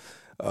 So, okay.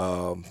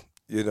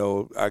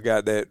 I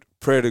got that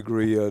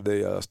pedigree of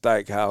the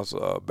Stackhouse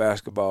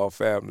basketball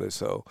family.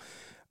 So,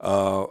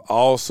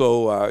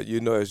 also, as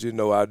you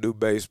know, I do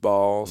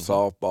baseball,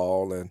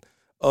 softball, and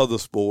other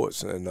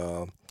sports,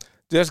 and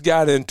just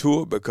got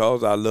into it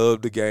because I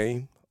love the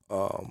game.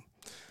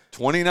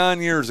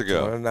 29 years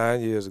ago.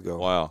 29 years ago.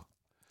 Wow.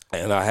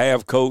 And I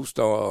have coached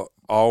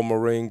all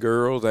Marine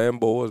girls and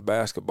boys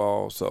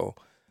basketball, so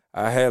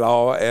I had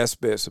all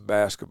aspects of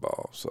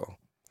basketball. So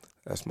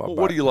that's my.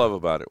 What do you love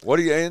about it?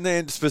 And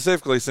then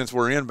specifically, since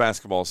we're in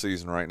basketball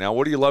season right now,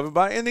 what do you love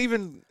about it? And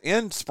even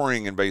in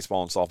spring in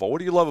baseball and softball, what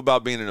do you love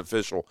about being an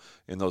official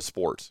in those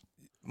sports?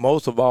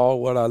 Most of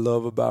all, what I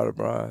love about it,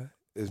 Brian,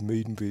 is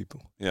meeting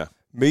people. Yeah.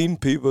 Meeting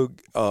people,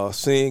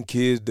 seeing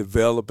kids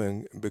develop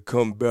and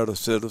become better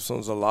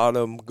citizens. A lot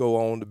of them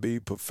go on to be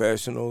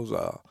professionals.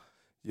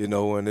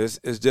 And it's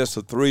just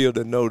a thrill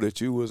to know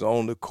that you was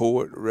on the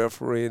court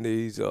refereeing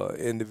these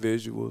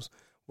individuals,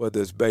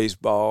 whether it's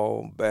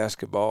baseball,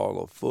 basketball,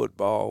 or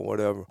football,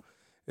 whatever.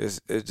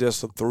 It's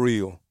just a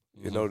thrill,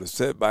 to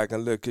sit back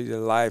and look at your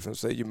life and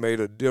say you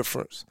made a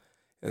difference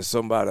in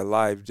somebody's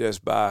life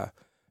just by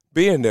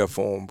being there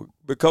for them.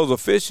 Because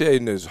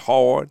officiating is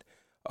hard.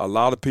 A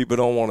lot of people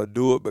don't want to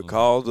do it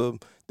because of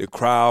the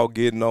crowd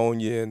getting on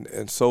you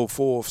and so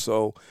forth.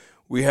 So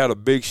we had a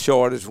big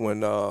shortage when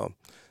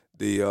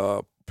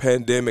the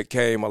pandemic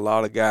came. A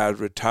lot of guys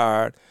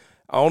retired.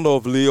 I don't know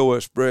if Leo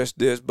expressed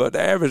this, but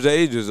the average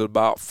age is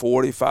about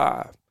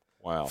 45.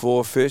 Wow.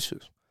 For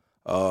officials.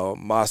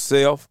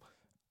 Myself,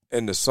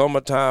 in the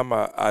summertime,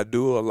 I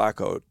do a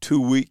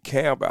 2-week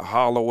camp at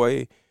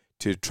Holloway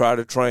to try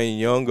to train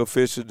young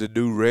officials to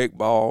do rec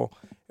ball,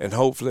 and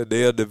hopefully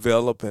they'll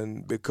develop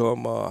and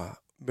become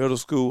middle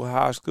school,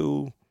 high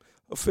school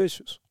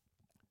officials.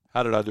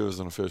 How did I do as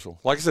an official?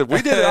 Like I said,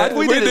 we did at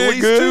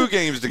least good. 2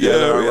 games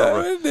together.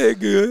 Yeah, we did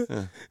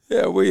good.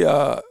 Yeah, we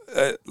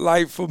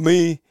for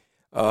me,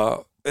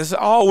 it's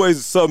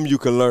always something you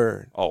can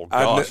learn. Oh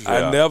gosh,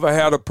 I never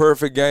had a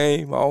perfect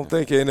game. I don't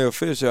think any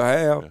official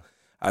have. Yeah.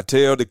 I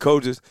tell the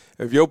coaches,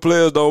 if your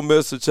players don't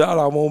miss a shot,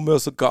 I won't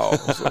miss a call.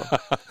 So.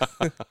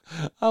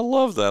 I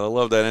love that. I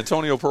love that.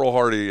 Antonio Pearl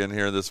Hardy in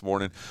here this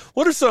morning.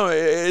 What are some?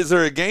 Is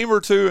there a game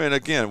or two? And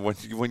again,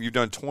 when you've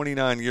done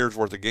 29 years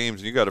worth of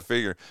games, you got to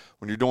figure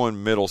when you're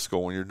doing middle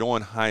school, when you're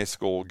doing high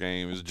school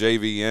games,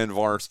 JV and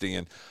varsity,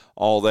 and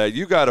all that,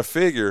 you got to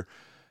figure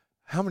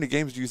how many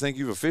games do you think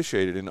you've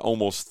officiated in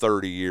almost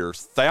 30 years?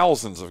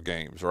 Thousands of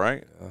games,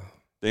 right? Yeah.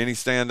 Any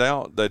stand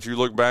out that you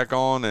look back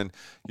on and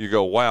you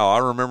go, wow, I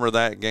remember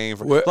that game.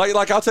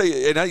 Like I'll tell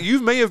you, and you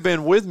may have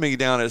been with me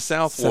down at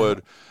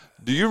Southwood.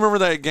 Do you remember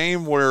that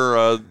game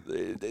where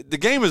the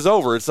game is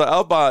over? It's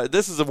up by.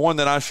 This is the one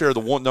that I share,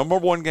 the number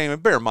one game.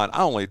 And bear in mind,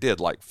 I only did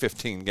like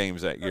 15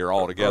 games that year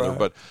altogether. Right.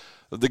 But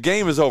the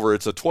game is over.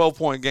 It's a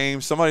 12-point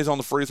game. Somebody's on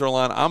the free throw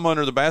line. I'm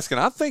under the basket.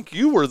 I think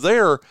you were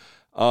there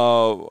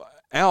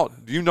out.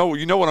 You know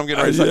what I'm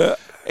getting ready to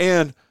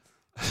say.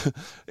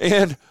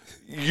 And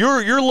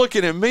you're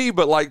looking at me,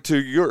 but like to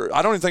your,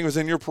 I don't even think it was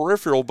in your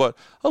peripheral, but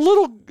a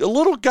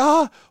little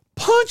guy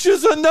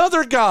punches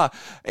another guy.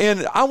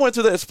 And I went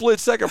to that split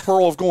second,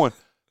 Pearl, of going,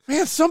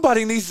 man,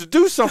 somebody needs to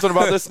do something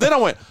about this. And then I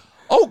went,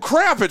 oh,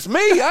 crap, it's me.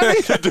 I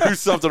need to do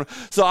something.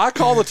 So I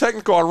call the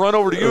technical. I run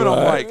over to you, and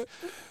I'm like,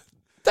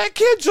 that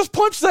kid just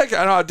punched that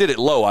guy. And I did it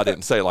low. I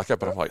didn't say it like that,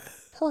 but I'm like,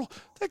 Pearl,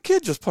 that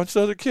kid just punched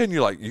the other kid. And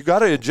you're like, you got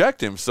to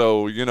eject him.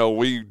 So,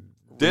 we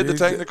did the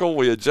technical.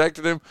 We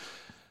ejected him.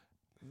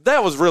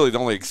 That was really the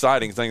only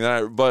exciting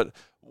thing. But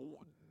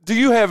do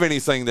you have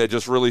anything that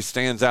just really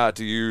stands out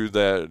to you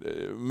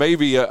that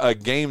maybe a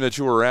game that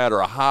you were at or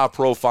a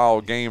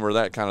high-profile game or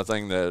that kind of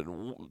thing, that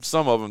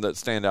some of them that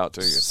stand out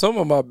to you? Some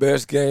of my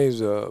best games,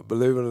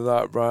 believe it or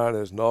not, Brian,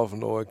 is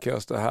Norfolk and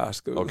Kenston High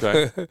School.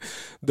 Okay.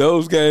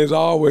 Those games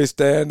always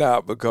stand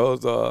out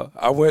because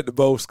I went to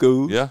both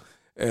schools. Yeah.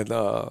 And,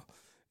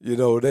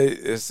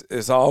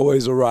 it's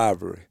always a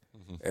rivalry.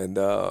 Mm-hmm.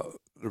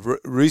 And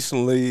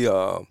recently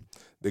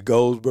the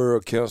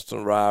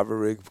Goldsboro-Kinston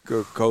rivalry.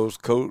 Coach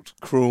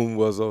Kroom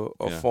was a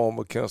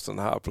former Kinston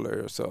High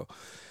player. So,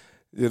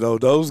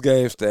 those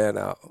games stand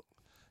out.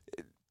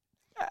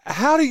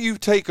 How do you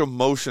take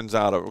emotions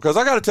out of it? Because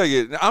I got to tell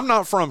you, I'm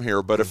not from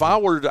here, but if I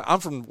were – I'm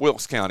from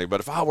Wilkes County, but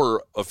if I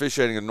were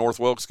officiating a North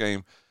Wilkes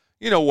game,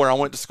 where I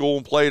went to school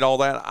and played all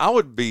that,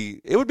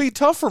 it would be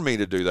tough for me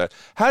to do that.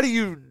 How do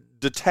you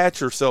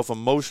detach yourself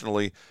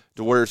emotionally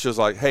to where it's just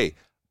like, hey,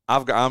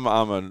 I'm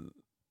an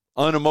 –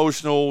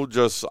 unemotional,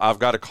 just I've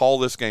got to call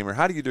this game? Or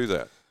how do you do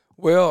that?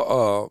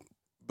 Well,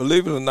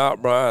 believe it or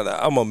not, Brian,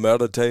 I'm a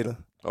meditator.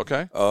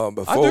 Okay. I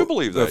do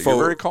believe that. You're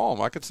very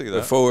calm. I can see that.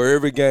 Before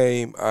every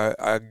game,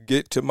 I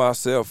get to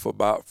myself for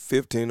about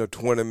 15 or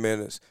 20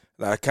 minutes,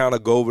 and I kind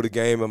of go over the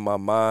game in my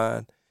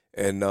mind.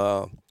 And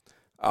I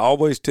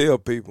always tell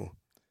people,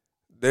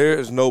 there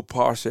is no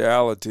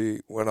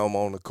partiality when I'm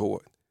on the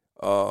court.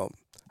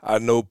 I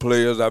know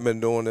players. I've been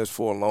doing this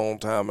for a long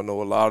time. I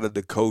know a lot of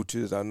the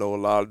coaches. I know a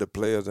lot of the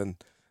players, and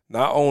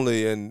not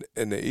only in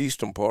the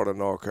eastern part of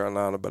North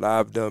Carolina, but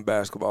I've done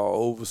basketball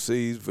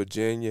overseas,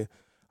 Virginia.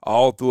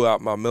 All throughout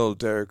my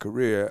military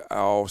career, I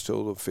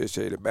also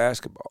officiated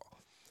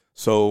basketball.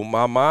 So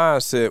my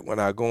mindset when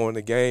I go in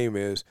the game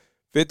is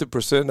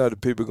 50% of the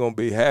people going to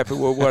be happy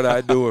with what I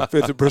do and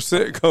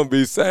 50% going to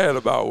be sad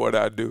about what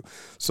I do.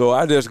 So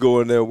I just go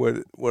in there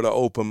with an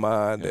open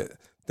mind that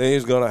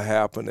things going to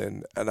happen,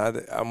 and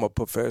I'm a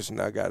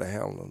professional. I got to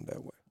handle them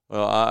that way.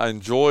 Well, I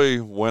enjoy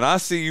when I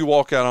see you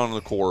walk out on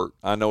the court.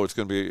 I know it's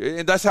going to be –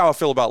 and that's how I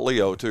feel about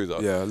Leo too, though.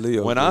 Yeah,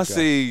 Leo. When I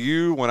see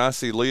you, when I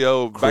see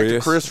Leo, back to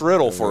Chris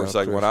Riddle for a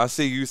second. Chris. When I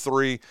see you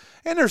three,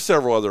 and there's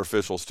several other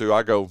officials too,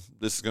 I go,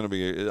 this is going to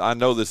be – I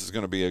know this is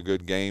going to be a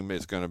good game.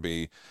 It's going to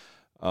be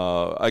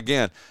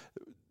again,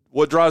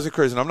 what drives me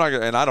crazy, and I'm not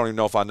gonna, and I don't even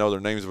know if I know their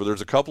names, but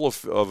there's a couple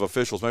of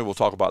officials, maybe we'll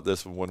talk about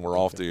this when we're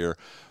off the air,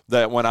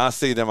 that when I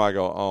see them, I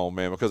go, oh,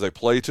 man, because they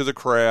play to the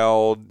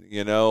crowd,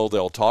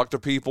 they'll talk to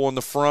people in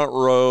the front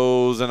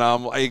rows, and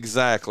I'm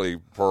exactly,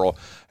 Pearl,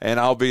 and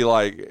I'll be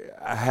like,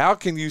 how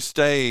can you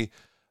stay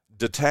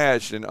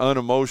detached and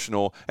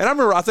unemotional? And I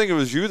remember, I think it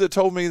was you that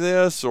told me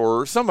this,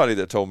 or somebody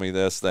that told me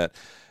this, that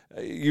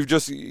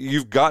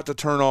you've got to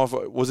turn off.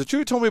 Was it you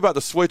who told me about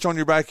the switch on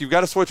your back? You've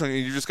got a switch on you.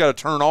 You just got to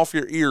turn off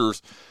your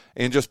ears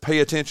and just pay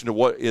attention to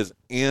what is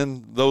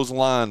in those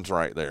lines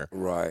right there.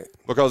 Right.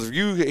 Because if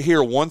you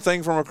hear one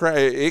thing from a crowd,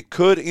 it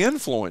could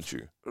influence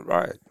you.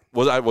 Right.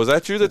 Was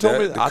that you that told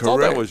me that? I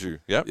thought that was you.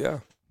 Yep. Yeah.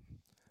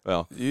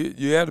 Well,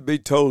 you have to be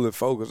totally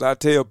focused. I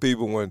tell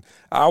people when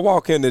I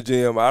walk in the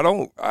gym, I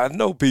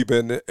know people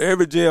in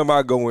every gym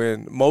I go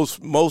in. Most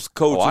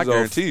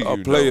coaches or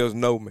players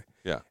know me.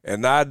 Yeah.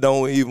 And I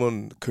don't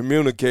even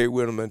communicate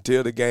with them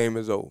until the game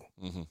is over.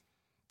 Mm-hmm.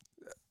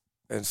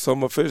 And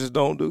some officials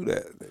don't do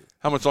that.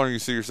 How much longer do you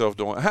see yourself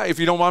doing? If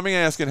you don't mind me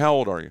asking, how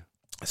old are you?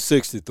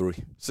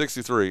 63.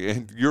 63.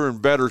 And you're in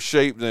better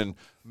shape than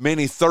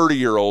many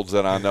 30-year-olds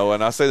that I know,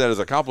 and I say that as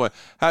a compliment.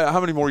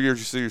 How many more years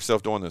do you see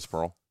yourself doing this,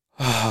 Pearl?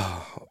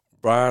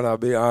 Brian, I'll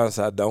be honest,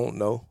 I don't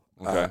know.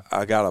 Okay.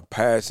 I got a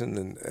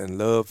passion and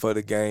love for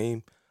the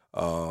game.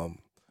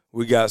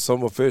 We got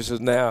some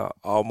officials now,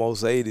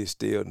 almost 80,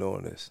 still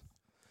doing this.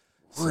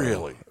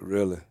 Really?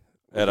 Really.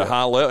 At a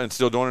high level and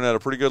still doing it at a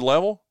pretty good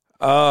level?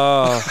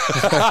 I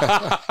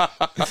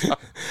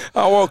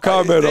won't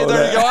comment on there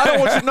that. You go. I don't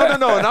want you.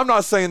 No. And I'm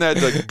not saying that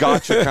to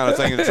gotcha kind of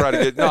thing and try to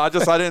get. No, I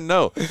didn't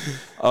know.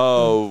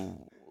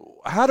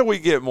 How do we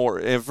get more?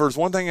 If there's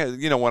one thing,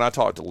 when I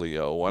talk to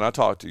Leo, when I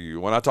talk to you,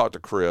 when I talk to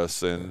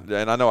Chris, and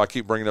I know I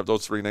keep bringing up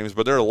those three names,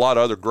 but there are a lot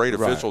of other great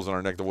officials in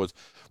our neck of the woods.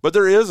 But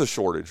there is a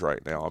shortage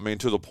right now. I mean,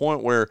 to the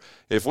point where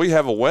if we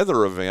have a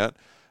weather event,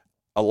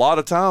 a lot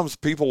of times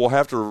people will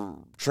have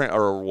to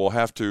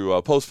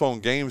postpone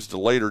games to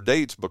later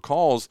dates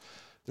because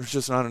there's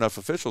just not enough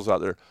officials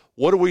out there.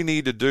 What do we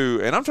need to do?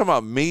 And I'm talking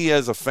about me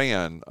as a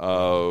fan,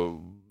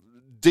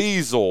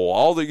 Diesel,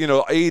 all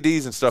the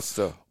ADs and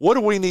stuff. What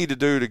do we need to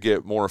do to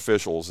get more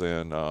officials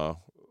in not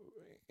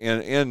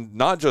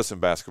just in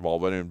basketball,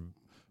 but in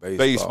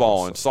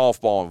baseball and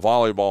softball and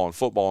volleyball and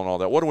football and all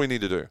that? What do we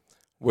need to do?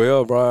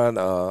 Well, Brian,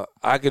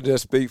 I can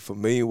just speak for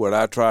me. What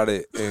I try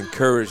to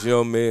encourage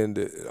young men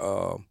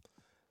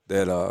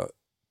that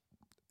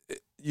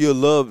you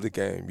love the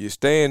game. You're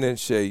staying in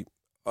shape.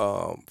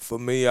 For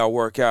me, I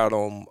work out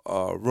on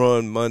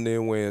run Monday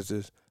and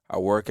Wednesdays. I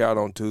work out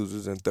on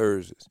Tuesdays and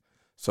Thursdays.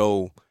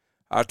 So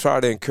I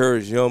try to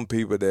encourage young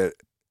people that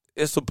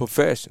it's a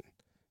profession.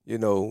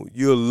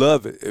 You'll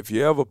love it. If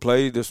you ever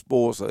played the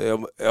sports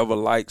or ever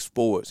liked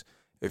sports,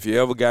 if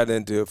you ever got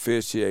into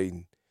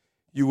officiating,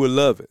 you would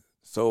love it.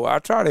 So I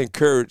try to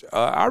encourage.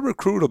 I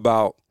recruit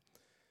about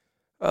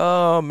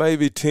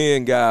maybe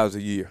 10 guys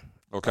a year.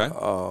 Okay.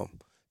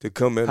 To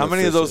come in. How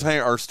many of those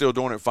are still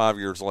doing it 5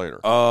 years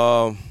later?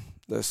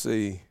 Let's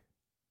see.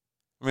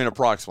 I mean,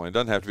 approximately. It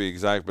doesn't have to be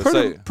exact,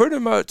 but pretty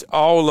much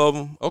all of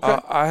them. Okay.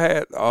 I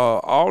had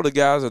all the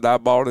guys that I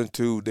bought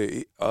into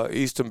the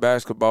Eastern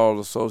Basketball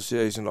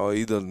Association or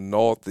either the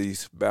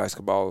Northeast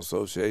Basketball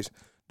Association.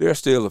 They're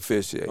still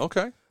officiating.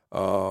 Okay.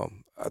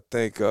 I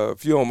think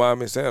if you don't mind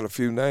me saying a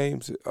few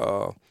names,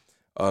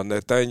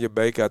 Nathaniel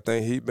Baker, I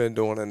think he's been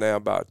doing it now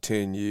about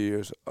 10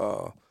 years.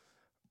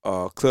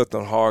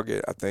 Clifton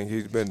Hargett, I think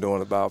he's been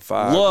doing about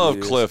 5 years. Love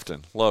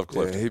Clifton.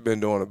 Yeah, he's been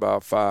doing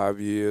about 5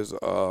 years.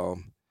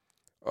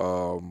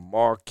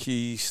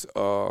 Marquise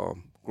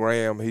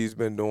Graham, he's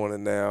been doing it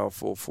now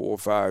for 4 or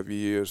 5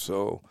 years.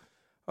 So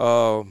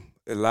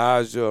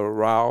Elijah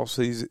Rouse,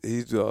 he's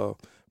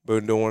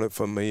been doing it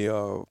for me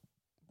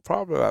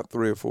probably about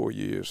 3 or 4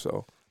 years.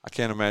 So I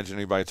can't imagine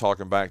anybody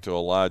talking back to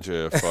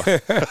Elijah.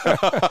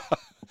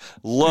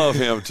 Love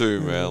him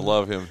too, man.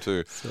 Love him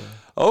too.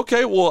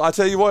 Okay, well, I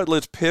tell you what,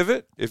 let's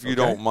pivot if you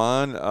don't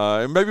mind.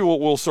 And maybe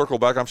we'll circle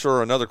back. I'm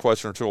sure another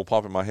question or two will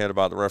pop in my head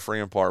about the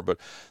refereeing part, but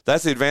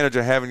that's the advantage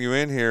of having you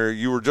in here.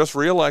 You were just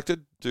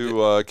reelected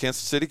to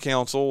Kansas City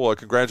Council.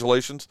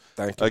 Congratulations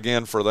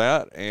again for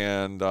that.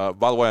 And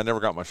by the way, I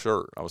never got my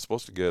shirt. I was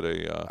supposed to get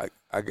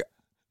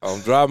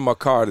I'm driving my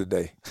car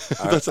today.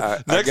 Next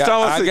time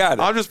I got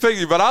it. I'm just picking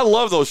you, but I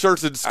love those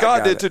shirts. And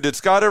Scott did too. Did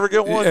Scott ever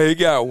get one? Yeah, he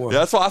got one. Yeah,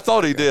 that's what I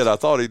thought he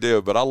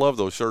did. But I love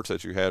those shirts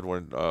that you had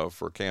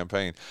for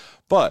campaign.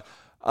 But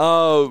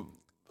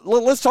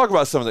let's talk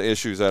about some of the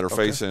issues that are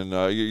facing.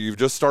 You've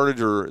just started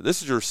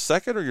this is your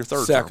second or your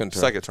third term?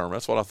 Second term.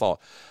 That's what I thought.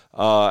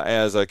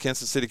 As a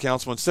Kansas City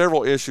councilman,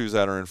 several issues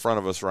that are in front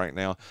of us right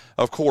now.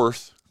 Of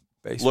course,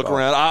 baseball. Look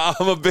around.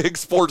 I'm a big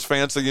sports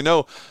fan, so I'm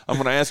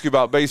going to ask you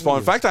about baseball.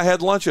 In fact, I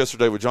had lunch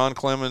yesterday with John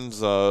Clemens,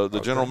 the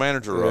general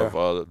manager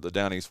of the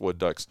Down East Wood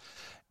Ducks.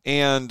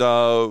 And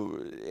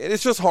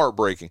it's just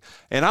heartbreaking.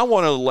 And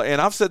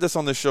I've said this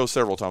on this show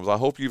several times. I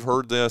hope you've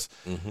heard this.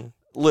 Mm-hmm.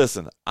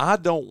 Listen, I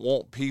don't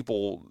want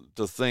people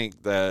to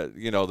think that,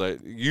 that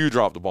you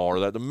dropped the ball or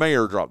that the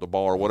mayor dropped the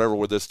ball or whatever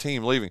with this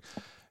team leaving.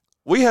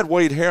 We had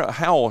Wade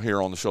Howell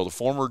here on the show, the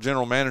former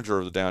general manager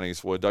of the Down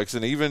East Wood Ducks,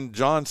 and even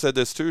John said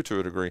this too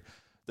to a degree.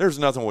 There's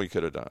nothing we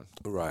could have done.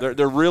 Right.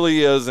 There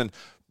really is, and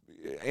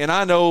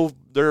I know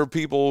there are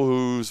people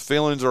whose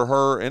feelings are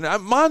hurt,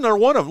 and mine are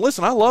one of them.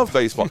 Listen, I love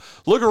baseball.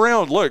 Look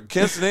around. Look,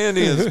 Kinston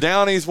Indians,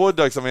 Down East Wood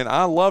Ducks. I mean,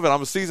 I love it.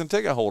 I'm a season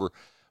ticket holder,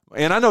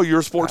 and I know you're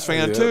a sports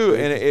fan too,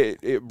 and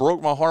it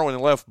broke my heart when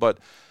it left, but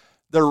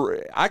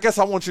I guess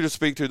I want you to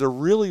speak to, there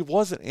really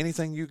wasn't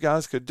anything you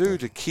guys could do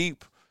to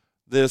keep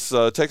this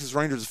Texas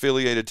Rangers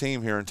affiliated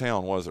team here in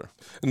town, was there?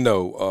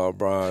 No,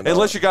 Brian.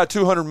 Unless you got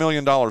 $200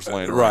 million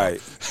laying around. Right.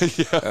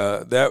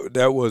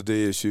 That was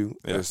the issue.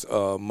 Yeah. It's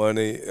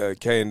money.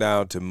 Came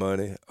down to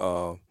money.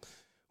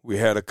 We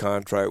had a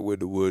contract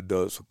with the Wood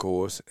Ducks, of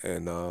course,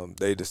 and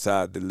they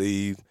decided to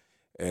leave.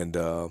 And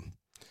the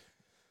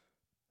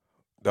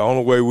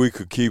only way we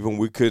could keep them,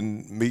 we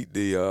couldn't meet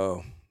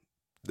the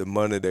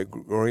money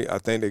that I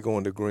think they're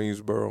going to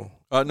Greensboro.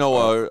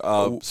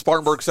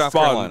 Spartanburg, South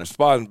Carolina.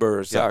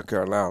 Spartanburg, South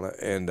Carolina.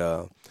 And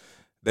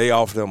they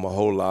offered them a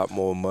whole lot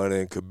more money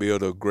and could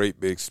build a great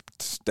big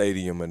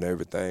stadium and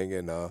everything.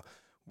 And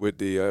with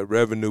the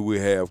revenue we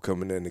have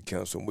coming in the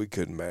council, we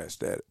couldn't match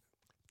that.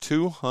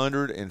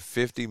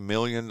 $250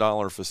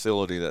 million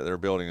facility that they're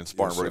building in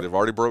Spartanburg. Yes, they've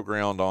already broke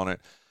ground on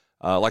it.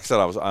 like I said,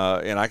 I was,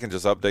 and I can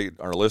just update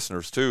our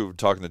listeners too.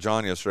 Talking to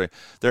John yesterday,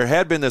 there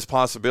had been this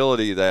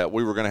possibility that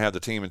we were going to have the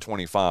team in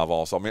 25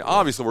 also. I mean,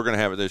 obviously we're going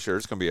to have it this year.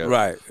 It's going to be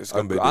It's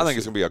going to be. I think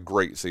it's going to be a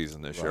great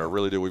season this year. I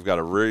really do. We've got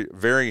a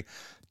very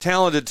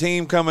talented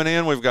team coming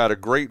in. We've got a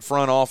great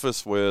front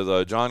office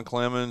with John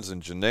Clemens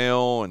and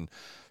Janelle and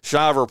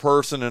Shiver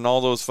Person and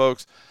all those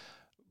folks.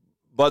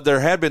 But there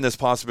had been this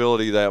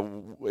possibility that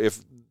if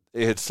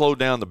it had slowed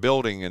down the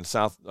building in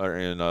South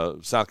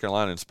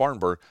Carolina in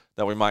Spartanburg,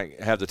 that we might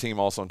have the team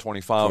also in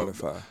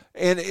 25.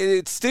 And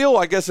it's still,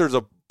 I guess there's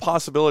a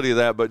possibility of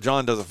that, but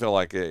John doesn't feel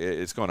like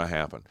it's going to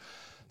happen.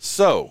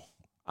 So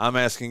I'm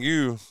asking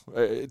you,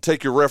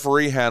 take your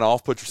referee hat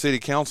off, put your city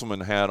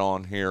councilman hat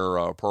on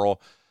here,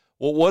 Pearl.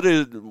 Well, what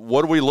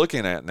are we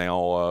looking at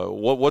now?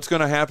 What's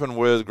going to happen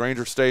with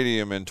Granger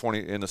Stadium in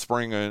the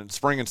spring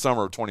and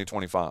summer of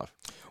 2025?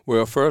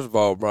 Well, first of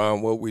all,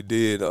 Brian, what we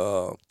did,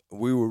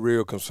 we were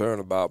real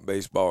concerned about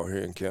baseball here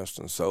in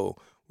Kinston, so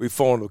we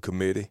formed a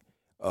committee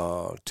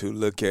to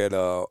look at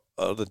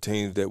other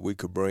teams that we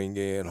could bring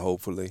in,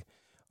 hopefully.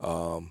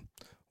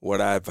 What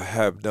I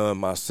have done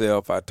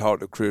myself, I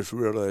talked to Chris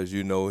Ritter. As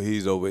you know,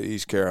 he's over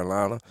East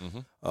Carolina.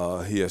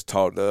 Mm-hmm. He has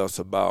talked to us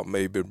about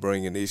maybe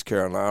bringing East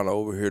Carolina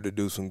over here to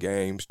do some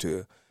games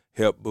to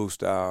help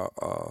boost our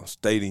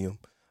stadium.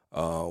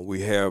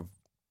 We have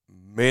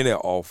many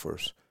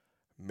offers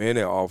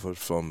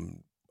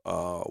from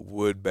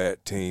wood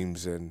bat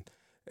teams and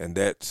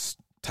that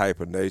type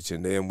of nature.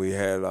 And then we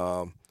had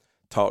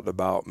talked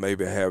about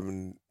maybe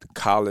having the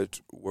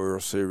college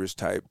World Series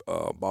type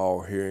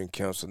ball here in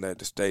Kinston at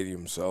the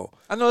stadium. So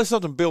I know that's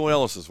something Bill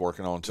Ellis is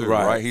working on too,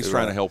 right? He's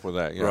trying to help with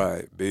that. Yeah.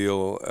 Right.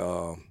 Bill,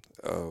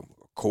 of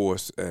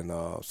course, and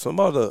some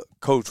other,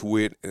 Coach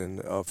Witt and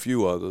a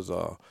few others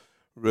are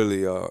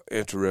really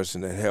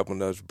interested in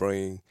helping us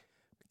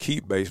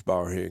keep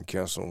baseball here in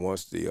Kinston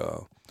once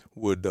the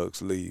Wood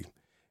Ducks leave.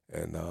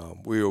 And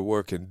we are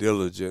working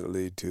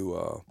diligently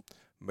to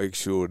make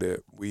sure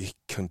that we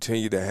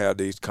continue to have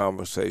these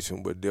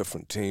conversations with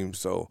different teams.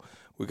 So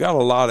we got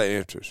a lot of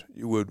interest.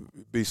 You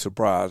would be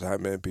surprised how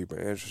many people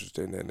are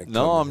interested in it.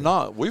 No, I'm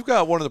not. We've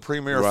got one of the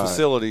premier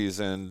facilities,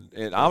 and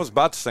I was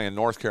about to say in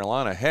North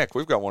Carolina. Heck,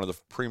 we've got one of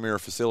the premier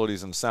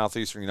facilities in the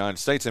southeastern United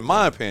States, in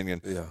my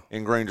opinion,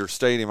 in Granger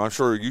Stadium. I'm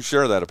sure you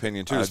share that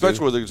opinion too,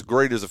 especially with as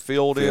great as a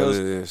field is.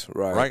 It is,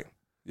 right?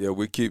 Yeah,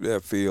 we keep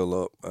that field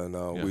up,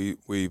 and we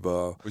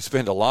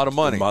spend a lot of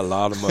money. A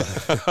lot of money.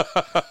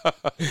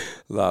 A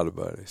lot of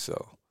money.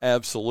 So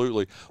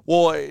absolutely.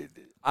 Well,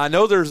 I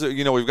know there's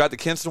we've got the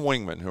Kinston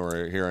Wingmen who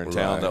are here in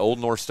town, the Old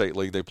North State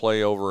League. They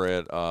play over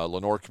at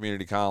Lenore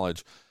Community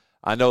College.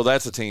 I know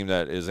that's a team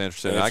that is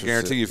interested. And I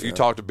guarantee you, if you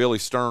talk to Billy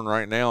Stern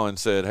right now and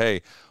said,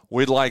 "Hey,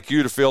 we'd like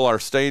you to fill our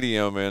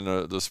stadium in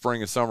the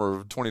spring and summer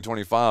of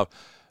 2025."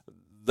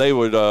 They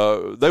would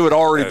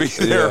already be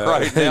there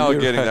right now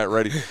getting that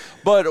ready.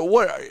 But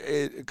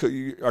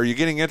are you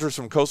getting interest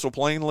from Coastal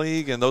Plain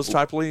League and those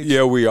type leagues?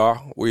 Yeah, we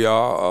are.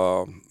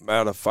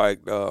 Matter of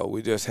fact,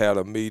 we just had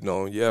a meeting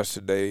on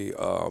yesterday,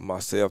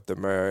 myself, the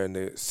mayor, and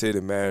the city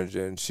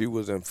manager, and she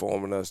was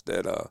informing us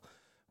that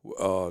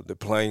the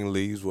Plain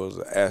Leagues was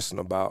asking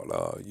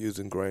about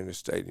using Granger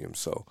Stadium.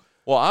 So,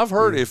 well, I've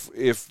heard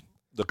if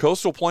the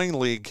Coastal Plain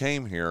League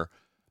came here,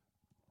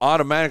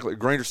 automatically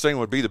Granger Stadium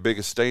would be the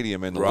biggest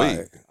stadium in the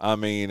league. I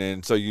mean,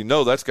 and so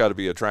that's got to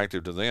be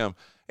attractive to them.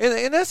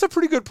 And that's a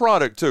pretty good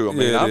product too. I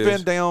mean, I've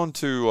been down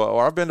to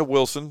I've been to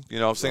Wilson.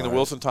 I've seen the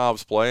Wilson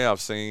Tops play. I've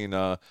seen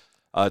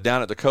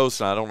down at the coast,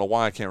 and I don't know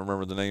why I can't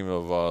remember the name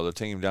of the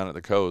team down at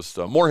the coast.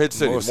 Morehead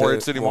City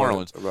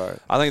Marlins. Right.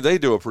 I think they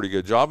do a pretty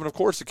good job. And, of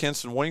course, the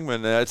Kinston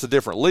Wingmen, it's a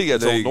different league.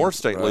 It's Old North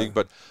State League.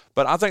 But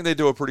I think they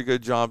do a pretty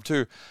good job,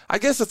 too. I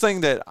guess the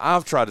thing that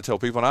I've tried to tell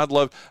people, and I'd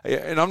love –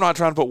 and I'm not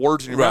trying to put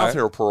words in your mouth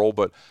here, Pearl,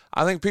 but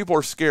I think people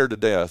are scared to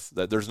death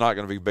that there's not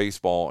going to be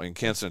baseball in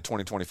Kinston in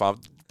 2025.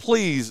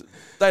 Please,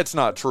 that's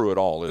not true at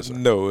all, is it?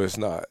 No, it's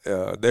not.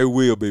 There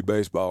will be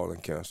baseball in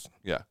Kinston.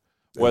 Yeah.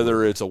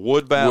 Whether it's a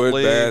wood bat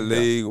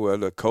league,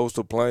 whether a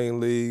Coastal Plain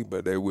League,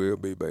 but there will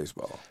be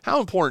baseball. How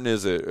important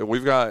is it?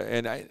 We've got,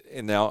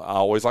 and now I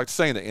always like to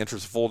say, in the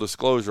interest of full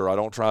disclosure, I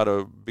don't try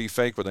to be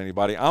fake with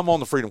anybody. I'm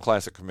on the Freedom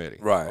Classic committee.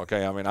 Right.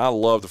 Okay. I mean, I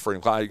love the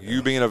Freedom Classic.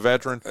 You being a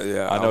veteran,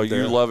 I know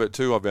you love it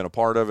too. I've been a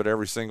part of it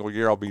every single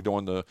year. I'll be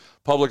doing the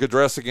public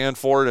address again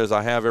for it, as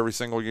I have every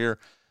single year,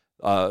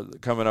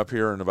 coming up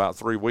here in about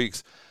 3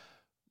 weeks.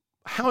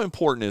 How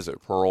important is it,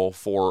 Pearl,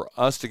 for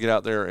us to get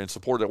out there and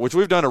support that, which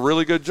we've done a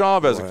really good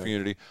job as a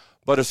community,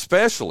 but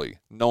especially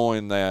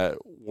knowing that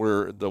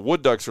the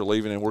Wood Ducks are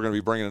leaving and we're going to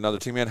be bringing another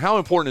team in? How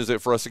important is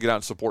it for us to get out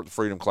and support the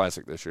Freedom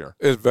Classic this year?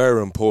 It's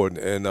very important,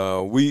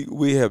 and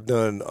we have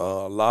done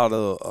a lot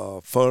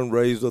of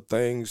fundraiser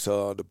things,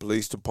 the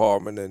police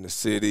department and the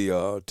city,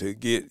 to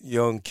get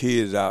young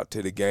kids out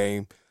to the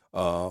game.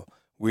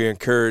 We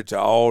encourage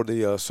all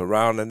the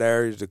surrounding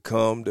areas to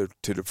come to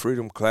the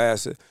Freedom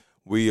Classic.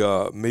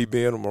 Me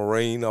being a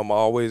Marine, I'm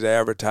always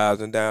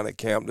advertising down at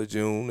Camp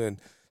Lejeune and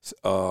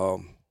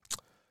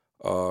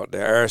the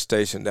air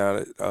station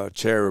down at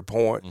Cherry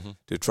Point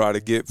to try to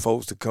get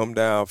folks to come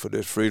down for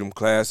this Freedom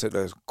Classic.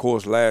 Of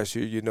course, last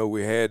year,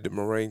 we had the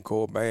Marine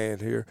Corps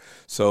Band here.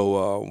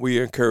 So we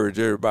encourage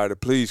everybody to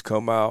please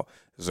come out.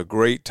 It's a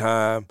great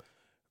time,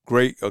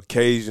 great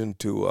occasion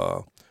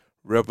to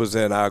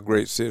represent our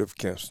great city of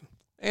Kinston.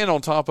 And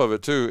on top of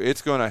it, too,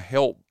 it's going to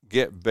help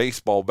get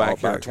baseball back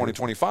here in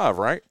 2025,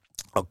 right?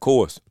 Of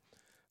course.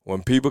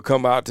 When people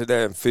come out to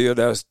that and fill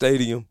that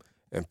stadium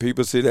and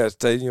people see that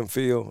stadium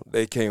field,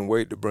 they can't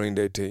wait to bring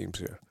their teams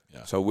here.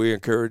 Yeah. So we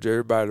encourage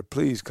everybody to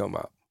please come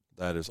out.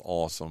 That is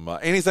awesome.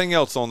 Anything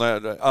else on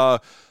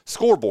that?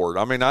 Scoreboard.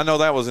 I mean, I know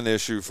that was an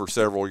issue for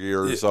several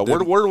years. Where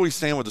do we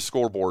stand with the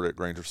scoreboard at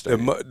Granger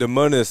Stadium? The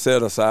money is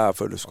set aside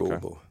for the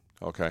scoreboard.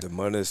 Okay. The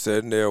money is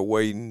sitting there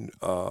waiting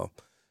for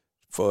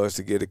us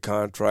to get a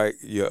contract.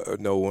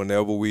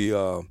 Whenever we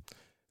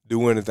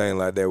do anything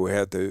like that, we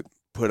have to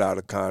put out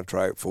a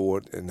contract for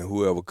it, and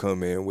whoever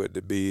come in with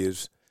the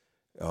bids,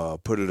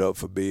 put it up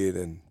for bid,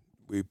 and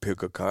we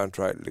pick a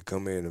contractor to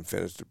come in and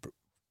finish the.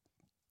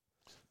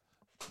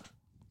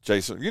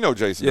 Jason, you know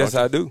Jason. Yes,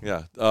 I do.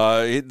 Yeah.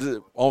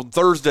 On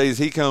Thursdays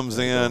he comes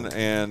in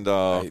and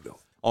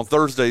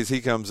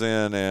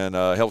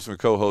helps me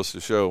co-host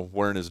the show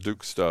wearing his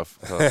Duke stuff.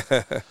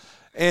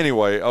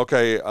 Anyway,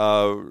 okay.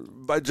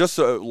 But just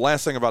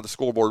last thing about the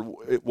scoreboard,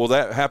 will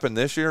that happen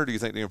this year? Do you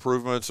think the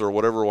improvements or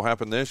whatever will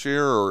happen this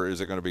year, or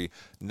is it going to be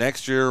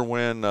next year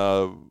when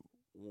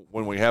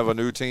we have a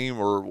new team,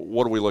 or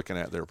what are we looking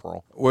at there,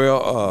 Pearl?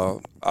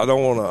 Well, I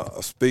don't want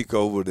to speak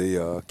over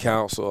the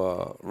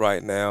council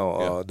right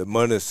now. The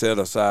money is set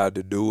aside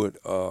to do it.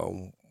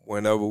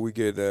 Whenever we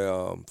get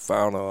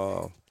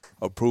final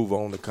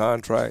approval on the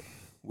contract,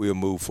 we'll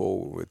move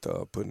forward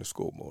with putting the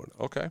scoreboard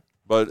up. Okay.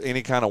 But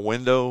any kind of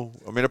window?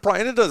 I mean,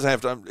 and it doesn't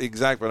have to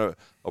exact, but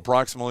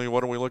approximately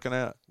what are we looking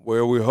at?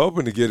 Well, we're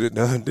hoping to get it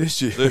done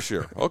this year. This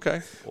year.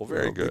 Okay. Well,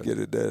 very good. To get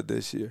it done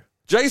this year.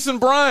 Jason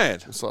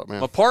Bryant. What's up, man?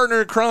 My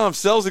partner in crime,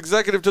 sales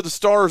executive to the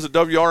Stars at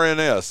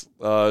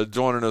WRNS,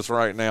 joining us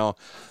right now,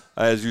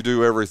 as you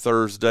do every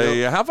Thursday.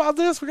 Yep. How about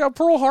this? We got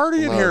Pearl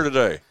Hardy in here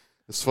today.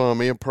 It's fun.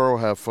 Me and Pearl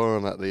have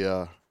fun at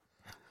the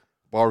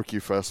barbecue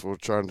festival,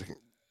 trying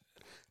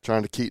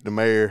to keep the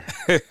mayor.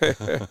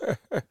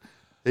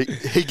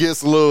 He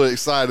gets a little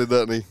excited,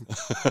 doesn't he?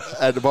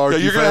 At the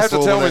barbecue you're going to have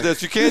to tell me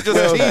this. You can't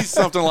just tease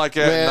something like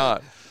that and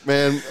not.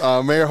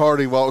 Man, Mayor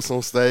Hardy walks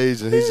on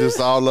stage, and he's just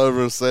all over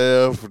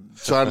himself,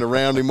 trying to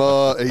round him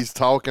up. He's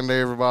talking to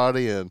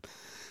everybody and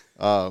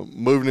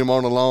moving him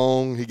on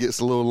along. He gets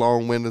a little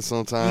long-winded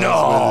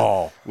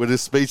sometimes with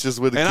his speeches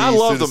with the keys to the city. And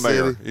I love the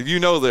mayor. You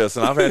know this,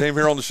 and I've had him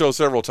here on the show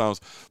several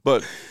times.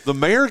 But the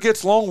mayor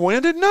gets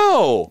long-winded?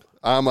 No.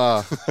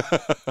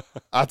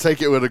 I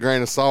take it with a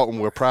grain of salt and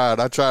with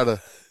pride. I try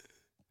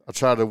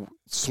to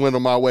swindle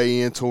my way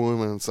into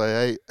him and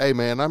say, hey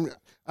man, I'm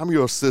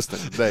your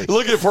assistant today.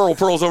 Look at Pearl.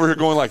 Pearl's over here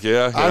going like,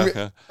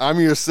 I'm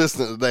your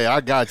assistant today.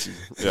 I got you.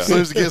 Yeah. As soon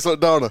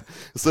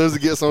as he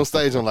gets on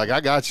stage, I'm like, I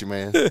got you,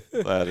 man.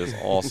 That is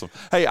awesome.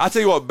 Hey, I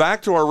tell you what,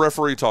 back to our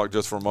referee talk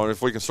just for a moment,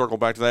 if we can circle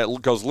back to that,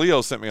 because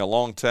Leo sent me a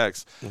long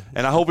text,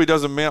 and I hope he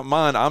doesn't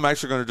mind. I'm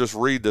actually going to just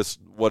read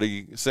what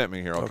he sent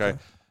me here, okay?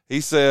 He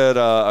said,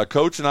 a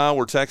coach and I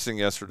were texting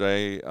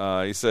yesterday.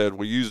 He said,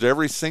 we used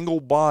every single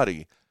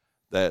body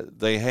that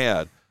they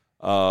had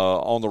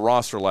on the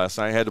roster last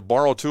night. Had to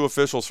borrow 2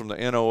 officials from the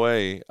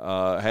NOA.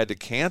 Had to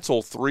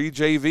cancel 3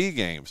 JV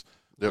games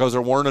because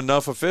there weren't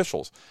enough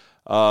officials.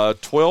 12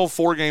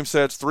 4-game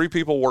sets. 3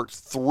 people worked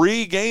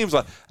 3 games.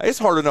 It's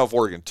hard enough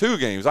working 2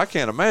 games. I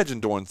can't imagine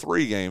doing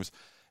 3 games.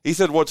 He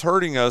said what's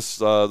hurting us,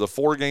 the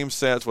 4-game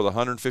sets with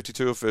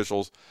 152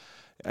 officials.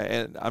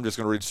 And I'm just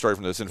going to read straight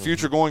from this. In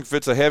future going, if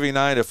it's a heavy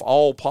night, if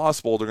all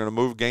possible, they're going to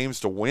move games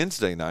to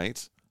Wednesday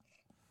nights.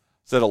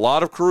 Said a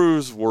lot of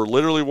crews were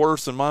literally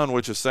worse than mine,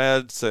 which is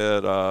sad.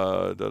 Said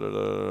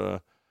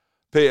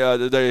he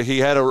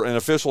had an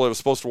official that was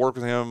supposed to work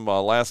with him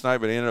last night,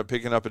 but he ended up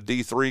picking up a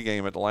D3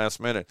 game at the last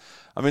minute.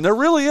 I mean, there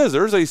really is.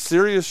 There's a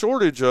serious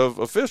shortage of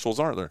officials,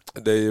 aren't there?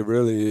 There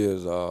really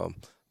is.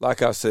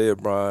 Like I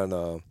said,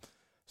 Brian,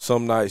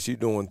 some nights you're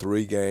doing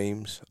 3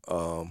 games,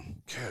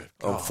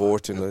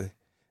 unfortunately.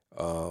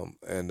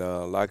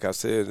 Like I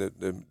said,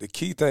 the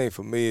key thing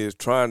for me is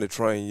trying to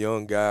train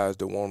young guys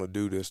that want to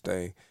do this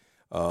thing.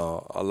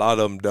 A lot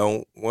of them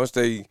don't. Once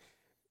they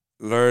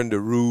learn the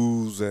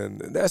rules,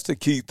 and that's the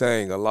key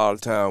thing a lot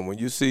of time. When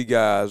you see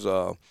guys,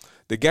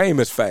 the game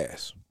is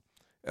fast,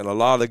 and a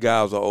lot of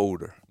guys are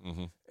older.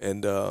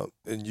 And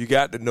you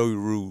got to know your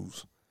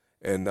rules.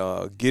 And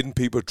getting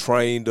people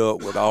trained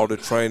up with all the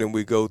training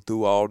we go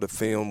through, all the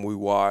film we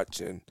watch,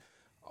 and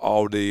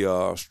all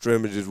the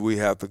scrimmages we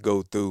have to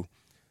go through,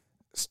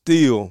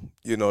 still,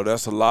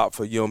 that's a lot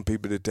for young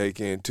people to take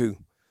in too.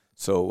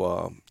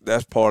 So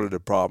that's part of the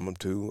problem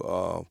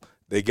too.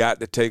 They got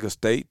to take a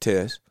state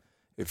test.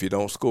 If you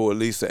don't score at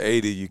least an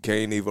 80, you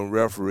can't even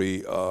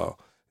referee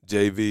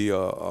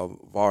JV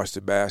varsity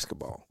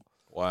basketball.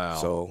 Wow.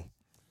 So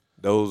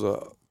those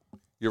are.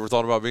 You ever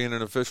thought about being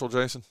an official,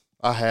 Jason?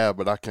 I have,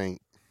 but I can't.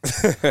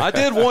 I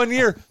did 1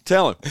 year.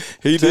 Tell him.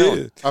 He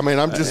did. I mean,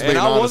 I'm just being and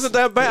I honest. wasn't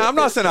that bad. I'm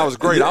not saying I was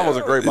great. I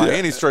wasn't great by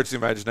any stretch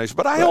of the imagination,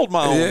 but I held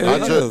my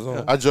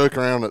own. I joke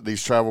around at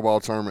these travel ball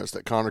tournaments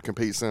that Connor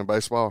competes in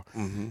baseball,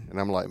 and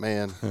I'm like,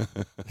 man,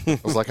 I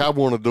was like, I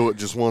want to do it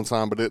just one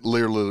time, but it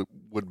literally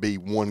would be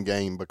one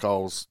game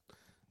because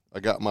I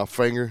got my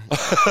finger,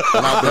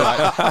 and I'd be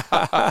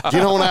like,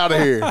 get on out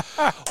of here.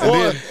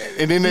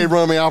 And then they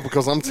run me off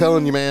because I'm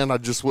telling you, man, I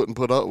just wouldn't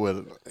put up with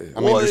it. I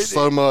mean, there's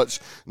so much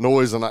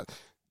noise, and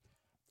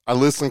I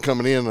listen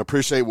coming in and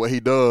appreciate what he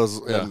does.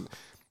 And,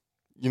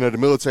 you know, the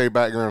military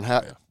background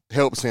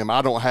helps him.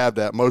 I don't have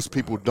that. Most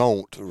people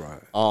don't.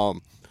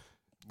 Right.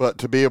 But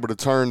to be able to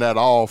turn that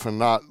off and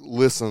not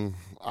listen,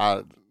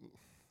 I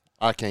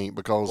can't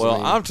because.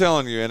 Well, I'm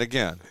telling you, and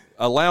again,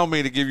 allow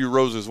me to give you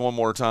roses one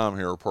more time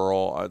here,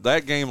 Pearl.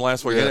 That game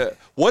last week,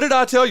 what did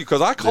I tell you?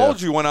 Because I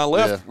called you when I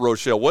left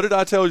Rochelle. What did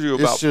I tell you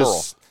about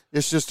Pearl?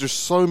 It's just there's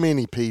so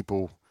many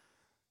people,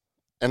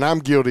 and I'm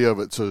guilty of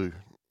it too,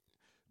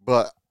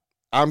 but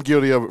I'm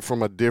guilty of it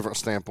from a different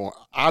standpoint.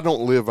 I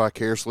don't live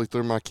vicariously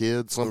through my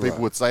kids. Some people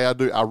would say I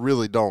do. I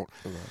really don't.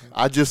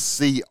 I just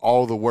see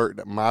all the work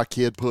that my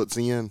kid puts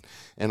in,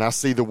 and I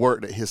see the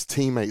work that his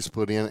teammates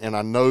put in, and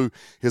I know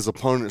his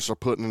opponents are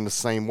putting in the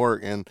same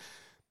work. And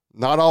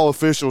not all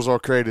officials are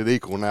created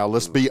equal. Now,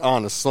 let's be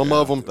honest. Some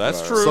of them,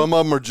 that's true. Some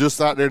of them are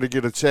just out there to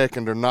get a check,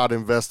 and they're not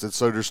invested.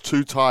 So there's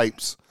two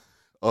types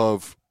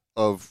of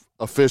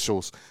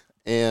officials,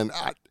 and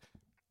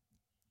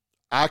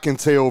I can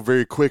tell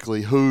very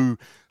quickly who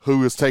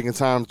is taking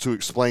time to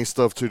explain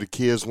stuff to the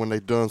kids when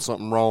they've done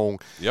something wrong.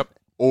 Yep.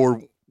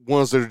 Or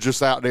ones that are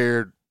just out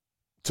there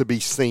to be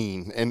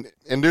seen. And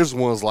there's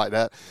ones like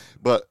that.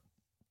 But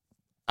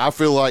I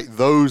feel like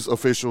those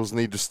officials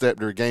need to step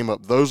their game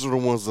up. Those are the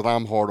ones that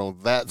I'm hard on.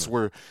 That's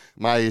where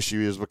my issue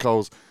is,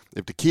 because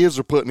if the kids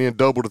are putting in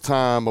double the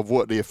time of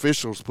what the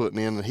official's putting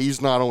in and he's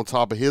not on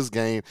top of his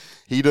game,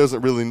 he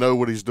doesn't really know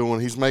what he's doing.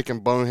 He's making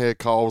bonehead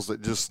calls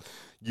that just –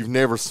 you've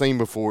never seen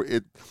before.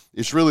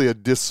 It's really a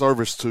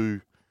disservice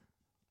to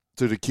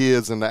the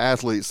kids and the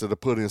athletes that have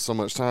put in so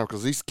much time,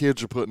 because these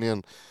kids are putting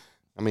in,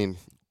 I mean,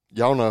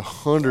 y'all know,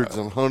 hundreds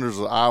and hundreds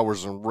of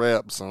hours and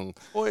reps. And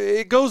well,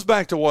 it goes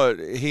back to what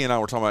he and I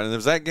were talking about. And there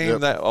was that game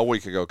that a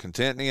week ago,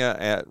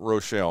 Contentia at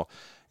Rochelle.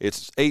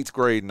 It's 8th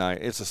grade night.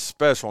 It's a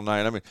special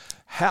night. I mean,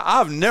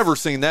 I've never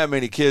seen that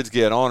many kids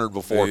get honored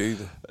before.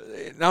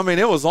 I mean,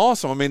 it was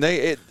awesome. I mean,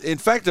 in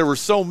fact, there were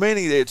so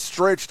many that it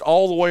stretched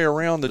all the way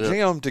around the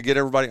gym to get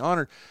everybody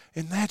honored,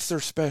 and that's their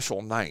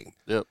special night.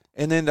 Yep.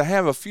 And then to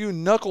have a few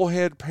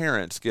knucklehead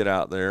parents get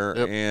out there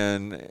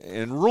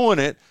and ruin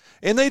it,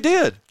 and they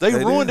did. They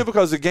ruined it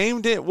because the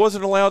game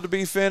wasn't allowed to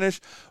be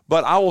finished.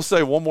 But I will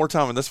say one more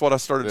time, and that's what I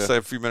started to say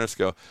a few minutes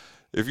ago.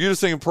 If you'd have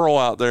seen Pearl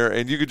out there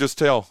and you could just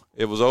tell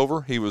it was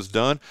over, he was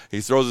done,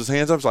 he throws his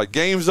hands up, it's like,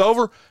 game's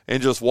over,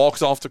 and just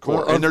walks off the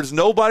court. And there's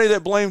nobody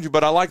that blamed you,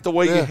 but I like the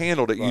way you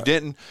handled it. Right. You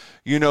didn't,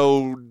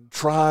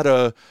 try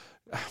to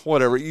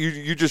whatever.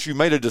 You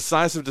made a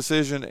decisive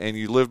decision, and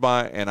you lived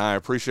by it, and I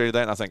appreciated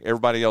that, and I think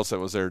everybody else that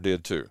was there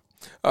did too.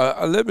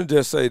 Let me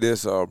just say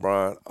this,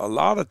 Brian. A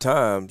lot of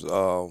times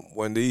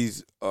when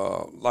these,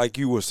 like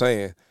you were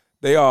saying,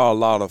 there are a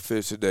lot of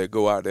officials that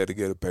go out there to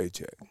get a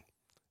paycheck.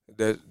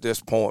 That's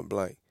point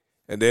blank.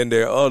 And then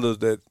there are others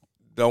that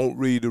don't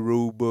read the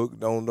rule book,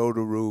 don't know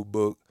the rule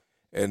book,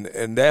 and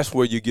that's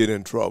where you get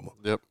in trouble.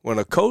 Yep. When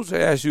a coach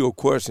asks you a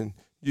question,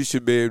 you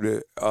should be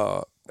able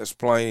to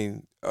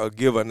explain,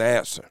 give an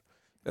answer.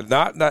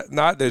 Not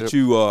that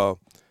you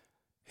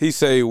he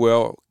say,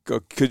 well,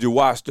 could you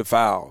watch the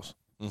fouls?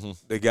 Mm-hmm.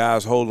 The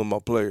guy's holding my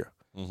player.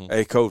 Mm-hmm.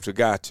 Hey, coach, I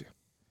got you.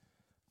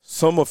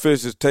 Some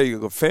officials take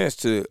offense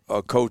to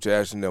a coach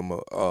asking them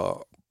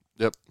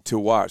to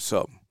watch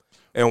something.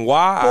 And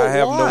why, I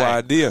have no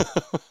idea.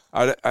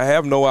 I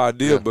have no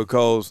idea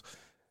because,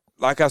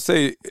 like I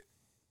say,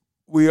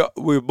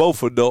 we're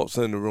both adults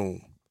in the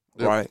room,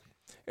 right?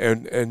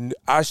 And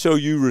I show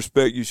you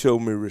respect, you show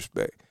me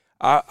respect.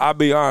 I'll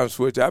be honest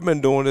with you. I've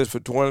been doing this for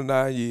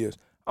 29 years.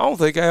 I don't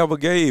think I ever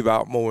gave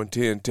out more than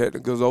 10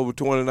 technicals over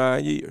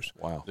 29 years.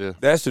 Wow. Yeah.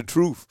 That's the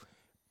truth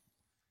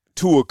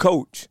to a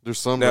coach. There's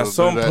some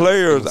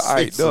players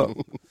act up.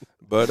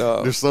 But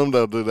there's some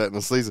that'll do that in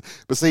the season.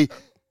 But see,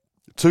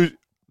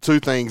 two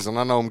things, and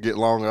I know I'm getting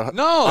longer.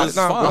 No, it's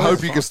fine. I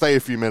hope you can stay a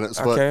few minutes.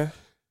 But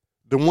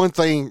the one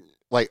thing,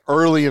 like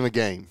early in the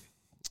game,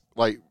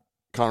 like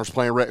Connor's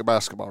playing rec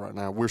basketball right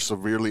now, we're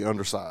severely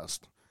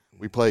undersized.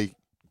 We play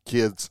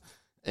kids,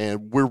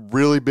 and we're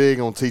really big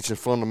on teaching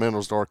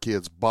fundamentals to our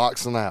kids,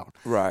 boxing out.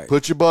 Right.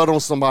 Put your butt on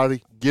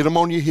somebody, get them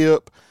on your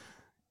hip,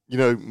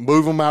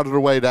 move them out of the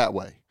way that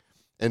way.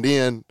 And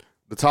then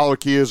the taller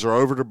kids are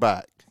over their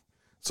back.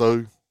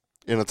 So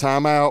in a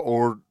timeout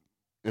or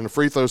in a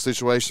free throw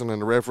situation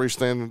and the referee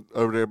standing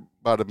over there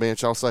by the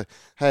bench, I'll say,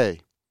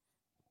 hey,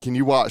 can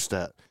you watch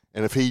that?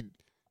 And if he,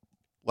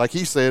 like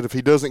he said, if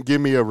he doesn't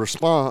give me a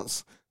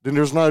response, then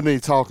there's no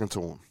need talking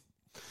to him.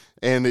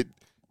 And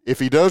if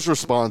he does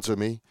respond to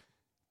me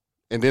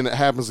and then it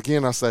happens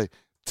again, I say,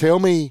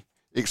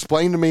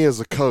 explain to me as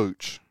a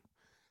coach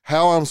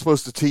how I'm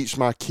supposed to teach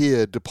my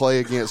kid to play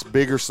against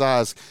bigger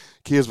size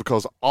kids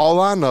because all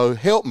I know,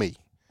 help me.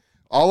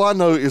 All I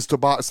know is to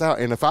box out.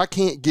 And if I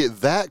can't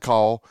get that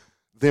call,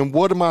 then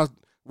what am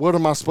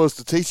I supposed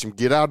to teach them?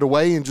 Get out of the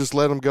way and just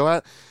let them go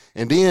out?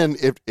 And then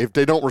if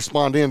they don't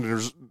respond in,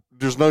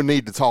 there's no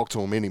need to talk to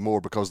them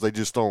anymore because they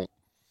just don't.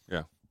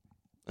 Yeah.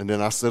 And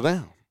then I sit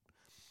down.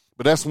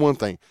 But that's one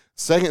thing.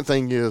 Second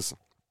thing is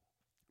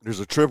there's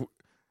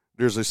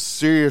a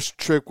serious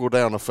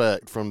trickle-down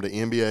effect from the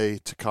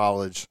NBA to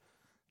college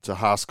to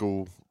high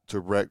school to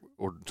rec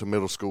or to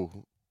middle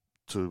school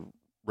to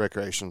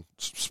recreation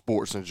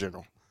sports in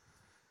general.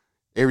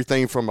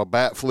 Everything from a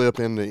bat flip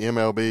in the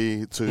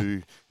MLB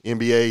to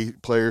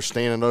NBA players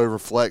standing over,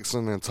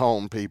 flexing, and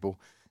taunting people.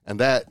 And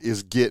that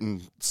is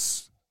getting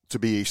to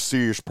be a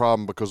serious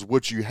problem because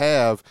what you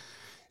have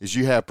is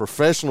you have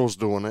professionals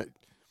doing it,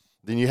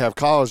 then you have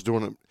college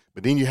doing it,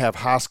 but then you have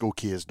high school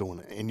kids doing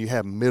it, and you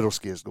have middle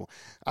kids doing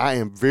it. I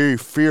am very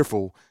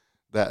fearful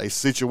that a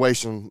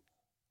situation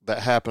that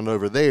happened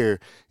over there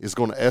is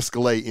going to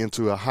escalate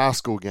into a high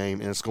school game,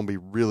 and it's going to be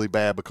really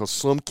bad because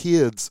some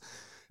kids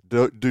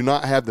do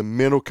not have the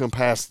mental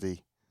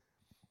capacity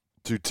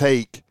to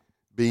take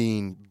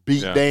being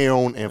beat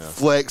down and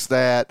flex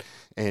that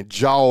and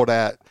jaw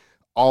that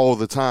all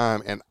the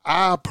time. And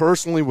I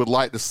personally would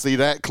like to see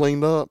that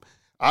cleaned up.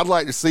 I'd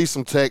like to see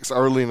some techs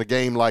early in the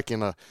game, like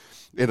in a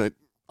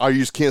I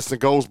use Kinston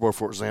Goldsboro,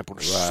 for example.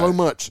 There's so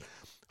much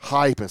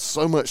hype and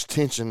so much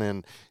tension,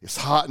 and it's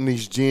hot in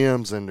these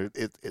gyms, and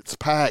it's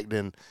packed,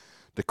 and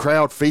the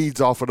crowd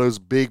feeds off of those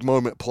big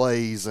moment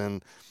plays.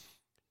 And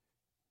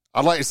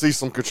I'd like to see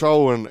some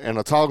control and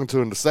a talking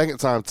to him the second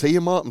time, tee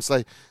him up and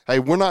say, hey,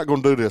 we're not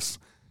going to do this.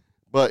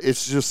 But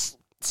it's just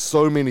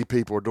so many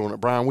people are doing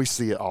it. Brian, we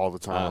see it all the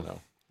time.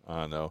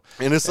 I know.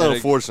 And it's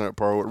unfortunate,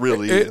 Pearl. It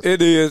really is.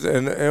 It is.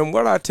 And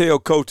what I tell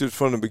coaches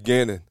from the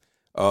beginning,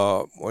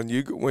 when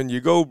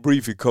you go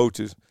brief your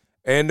coaches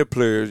and the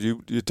players,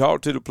 you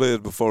talk to the players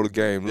before the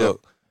game.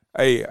 Look,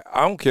 hey,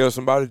 I don't care if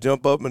somebody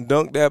jump up and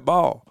dunk that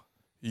ball.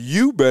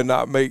 You better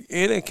not make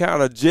any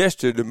kind of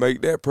gesture to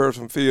make that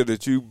person feel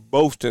that you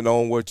boasting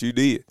on what you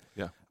did.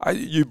 Yeah.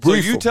 You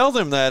brief you tell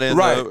them that in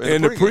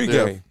the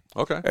pregame. Yeah.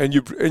 Okay. And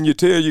you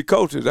tell your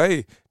coaches,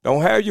 hey,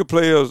 don't have your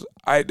players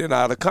acting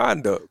out of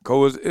conduct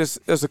because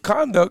it's a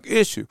conduct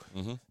issue.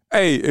 Mm-hmm.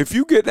 Hey, if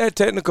you get that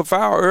technical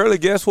foul early,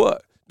 guess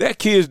what? That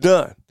kid's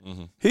done.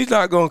 Mm-hmm. He's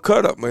not going to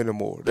cut up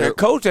anymore. That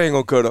coach ain't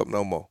going to cut up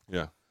no more.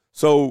 Yeah.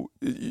 So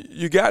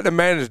you got to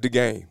manage the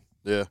game.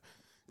 Yeah.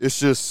 It's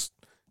just,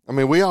 I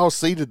mean, we all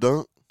see the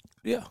dunk.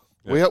 Yeah.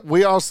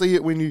 We all see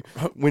it when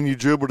you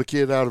dribble the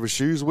kid out of his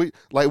shoes.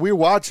 We're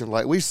watching,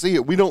 we see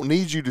it. We don't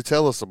need you to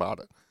tell us about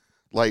it.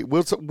 Like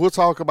we'll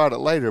talk about it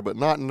later, but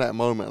not in that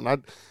moment.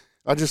 And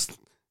I just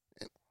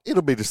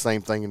it'll be the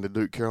same thing in the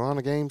Duke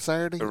Carolina game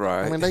Saturday.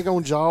 Right. I mean, they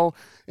gonna jaw,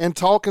 and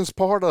talking's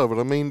part of it.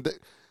 I mean,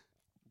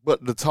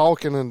 but the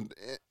talking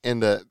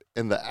and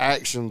the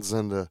actions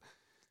and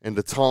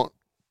the taunt,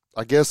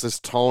 I guess it's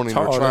taunting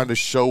or trying to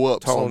show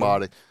up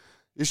somebody.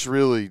 It's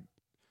really.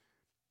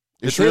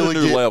 It's really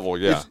a new level,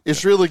 yeah.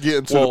 It's really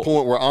getting to the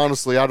point where,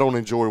 honestly, I don't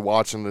enjoy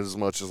watching it as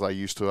much as I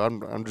used to.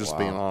 I'm just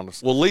being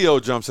honest. Well, Leo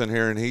jumps in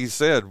here, and he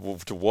said,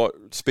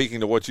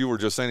 speaking to what you were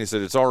just saying, he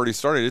said it's already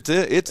started.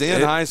 It's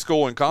in high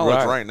school and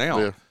college right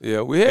now.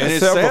 Yeah, we had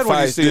several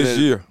fights this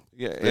year.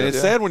 Yeah, and it's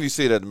sad when you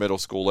see it at the middle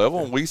school level.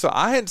 And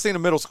I hadn't seen a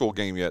middle school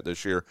game yet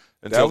this year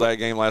until that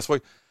game last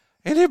week.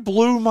 And it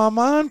blew my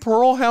mind,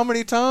 Pearl, how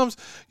many times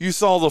you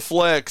saw the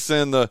flex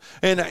and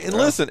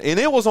listen, and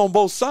it was on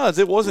both sides.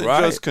 It wasn't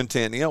just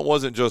Contending. It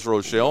wasn't just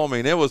Rochelle. I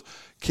mean, it was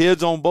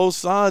kids on both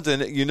sides.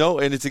 And,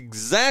 and it's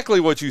exactly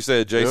what you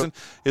said, Jason. Yep.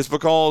 It's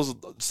because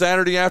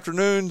Saturday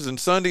afternoons and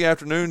Sunday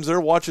afternoons, they're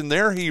watching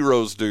their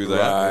heroes do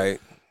that. Right.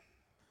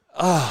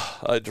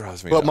 It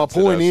drives me nuts. But my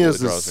point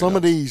is some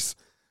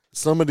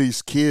of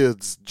these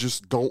kids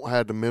just don't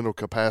have the mental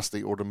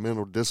capacity or the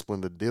mental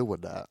discipline to deal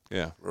with that.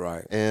 Yeah.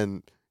 Right.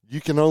 And you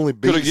can only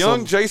beat Could a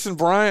young Jason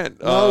Bryant,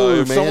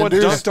 if someone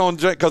dunked on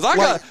Jay, because I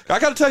got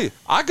to tell you,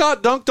 I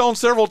got dunked on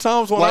several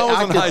times when I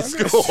was in high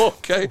school.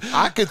 Okay,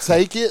 I could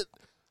take it.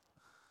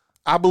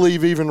 I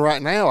believe even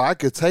right now I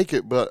could take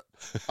it, but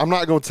I'm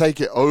not going to take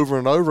it over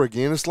and over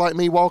again. It's like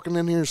me walking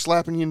in here and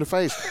slapping you in the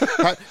face.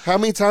 How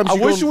many times? I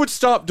wish you would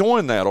stop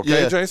doing that.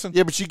 Okay, Jason.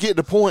 Yeah, but you get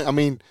the point. I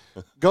mean,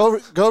 go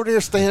over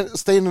there, stand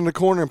in the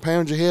corner and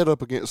pound your head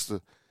up against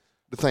the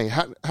thing.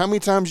 How many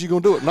times you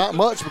going to do it? Not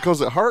much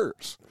because it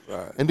hurts.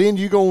 Right. And then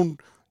you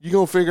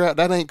gonna figure out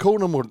that ain't cool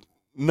no more.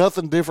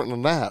 Nothing different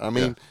than that. I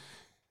mean,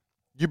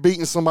 you're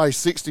beating somebody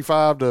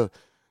 65 to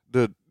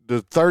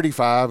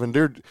 35,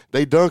 and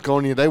they dunk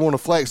on you. They want to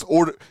flex,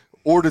 or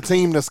the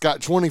team that's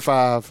got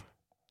 25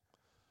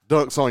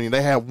 dunks on you.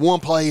 They have one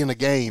play in the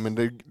game, and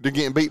they're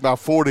getting beat by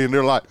 40, and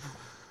they're like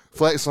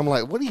flex. I'm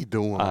like, what are you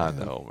doing? I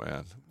know,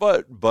 man.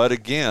 But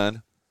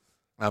again,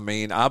 I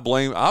mean, I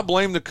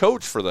blame the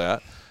coach for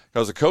that.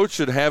 Because the coach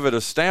should have it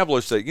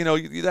established that,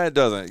 that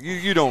doesn't,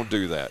 you don't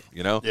do that,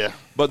 Yeah.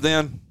 But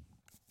then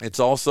it's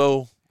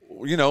also,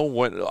 when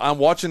I'm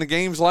watching the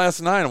games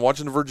last night, I'm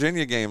watching the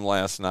Virginia game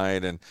last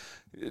night, and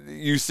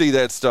you see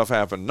that stuff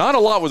happen. Not a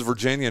lot with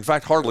Virginia. In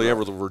fact, hardly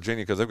ever with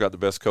Virginia because they've got the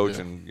best coach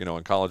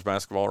in college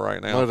basketball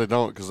right now. No, they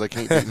don't because they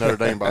can't beat Notre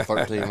Dame by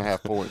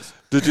 13.5 points.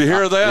 Did you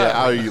hear that?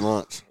 Yeah, I owe you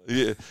lunch.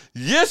 Yeah.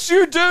 Yes,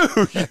 you do.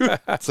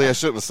 See, I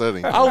shouldn't have said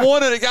anything.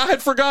 I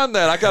had forgotten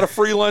that. I got a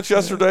free lunch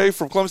yesterday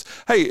from Clemson.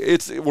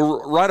 Hey,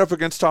 we're right up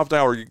against top of the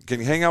hour. Can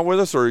you hang out with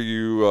us, or are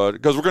you?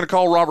 Because we're going to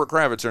call Robert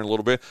Kravitz here in a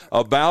little bit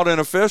about an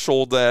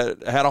official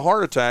that had a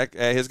heart attack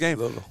at his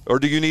game. Or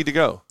do you need to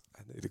go?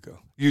 I need to go.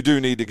 You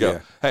do need to go. Yeah.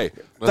 Hey,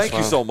 thank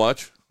you so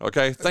much.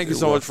 Okay, thank you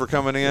so much for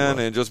coming in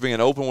and just being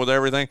open with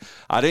everything.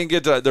 I didn't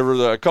get to. There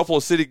were a couple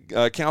of city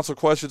council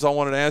questions I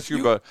wanted to ask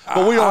you, but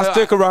we don't. I'll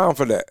stick around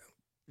for that.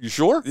 You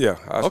sure? Yeah.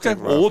 Okay.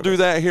 Well, we'll do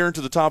that here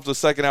into the top of the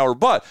second hour.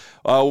 But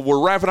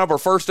we're wrapping up our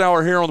first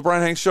hour here on the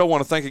Bryant Hanks Show. I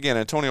want to thank again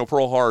Antonio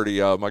Pearl Hardy,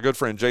 my good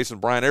friend Jason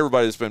Bryant,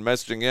 everybody that's been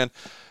messaging in.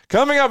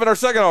 Coming up in our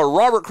second hour,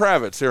 Robert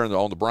Kravitz here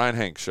on the Bryant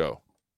Hanks Show.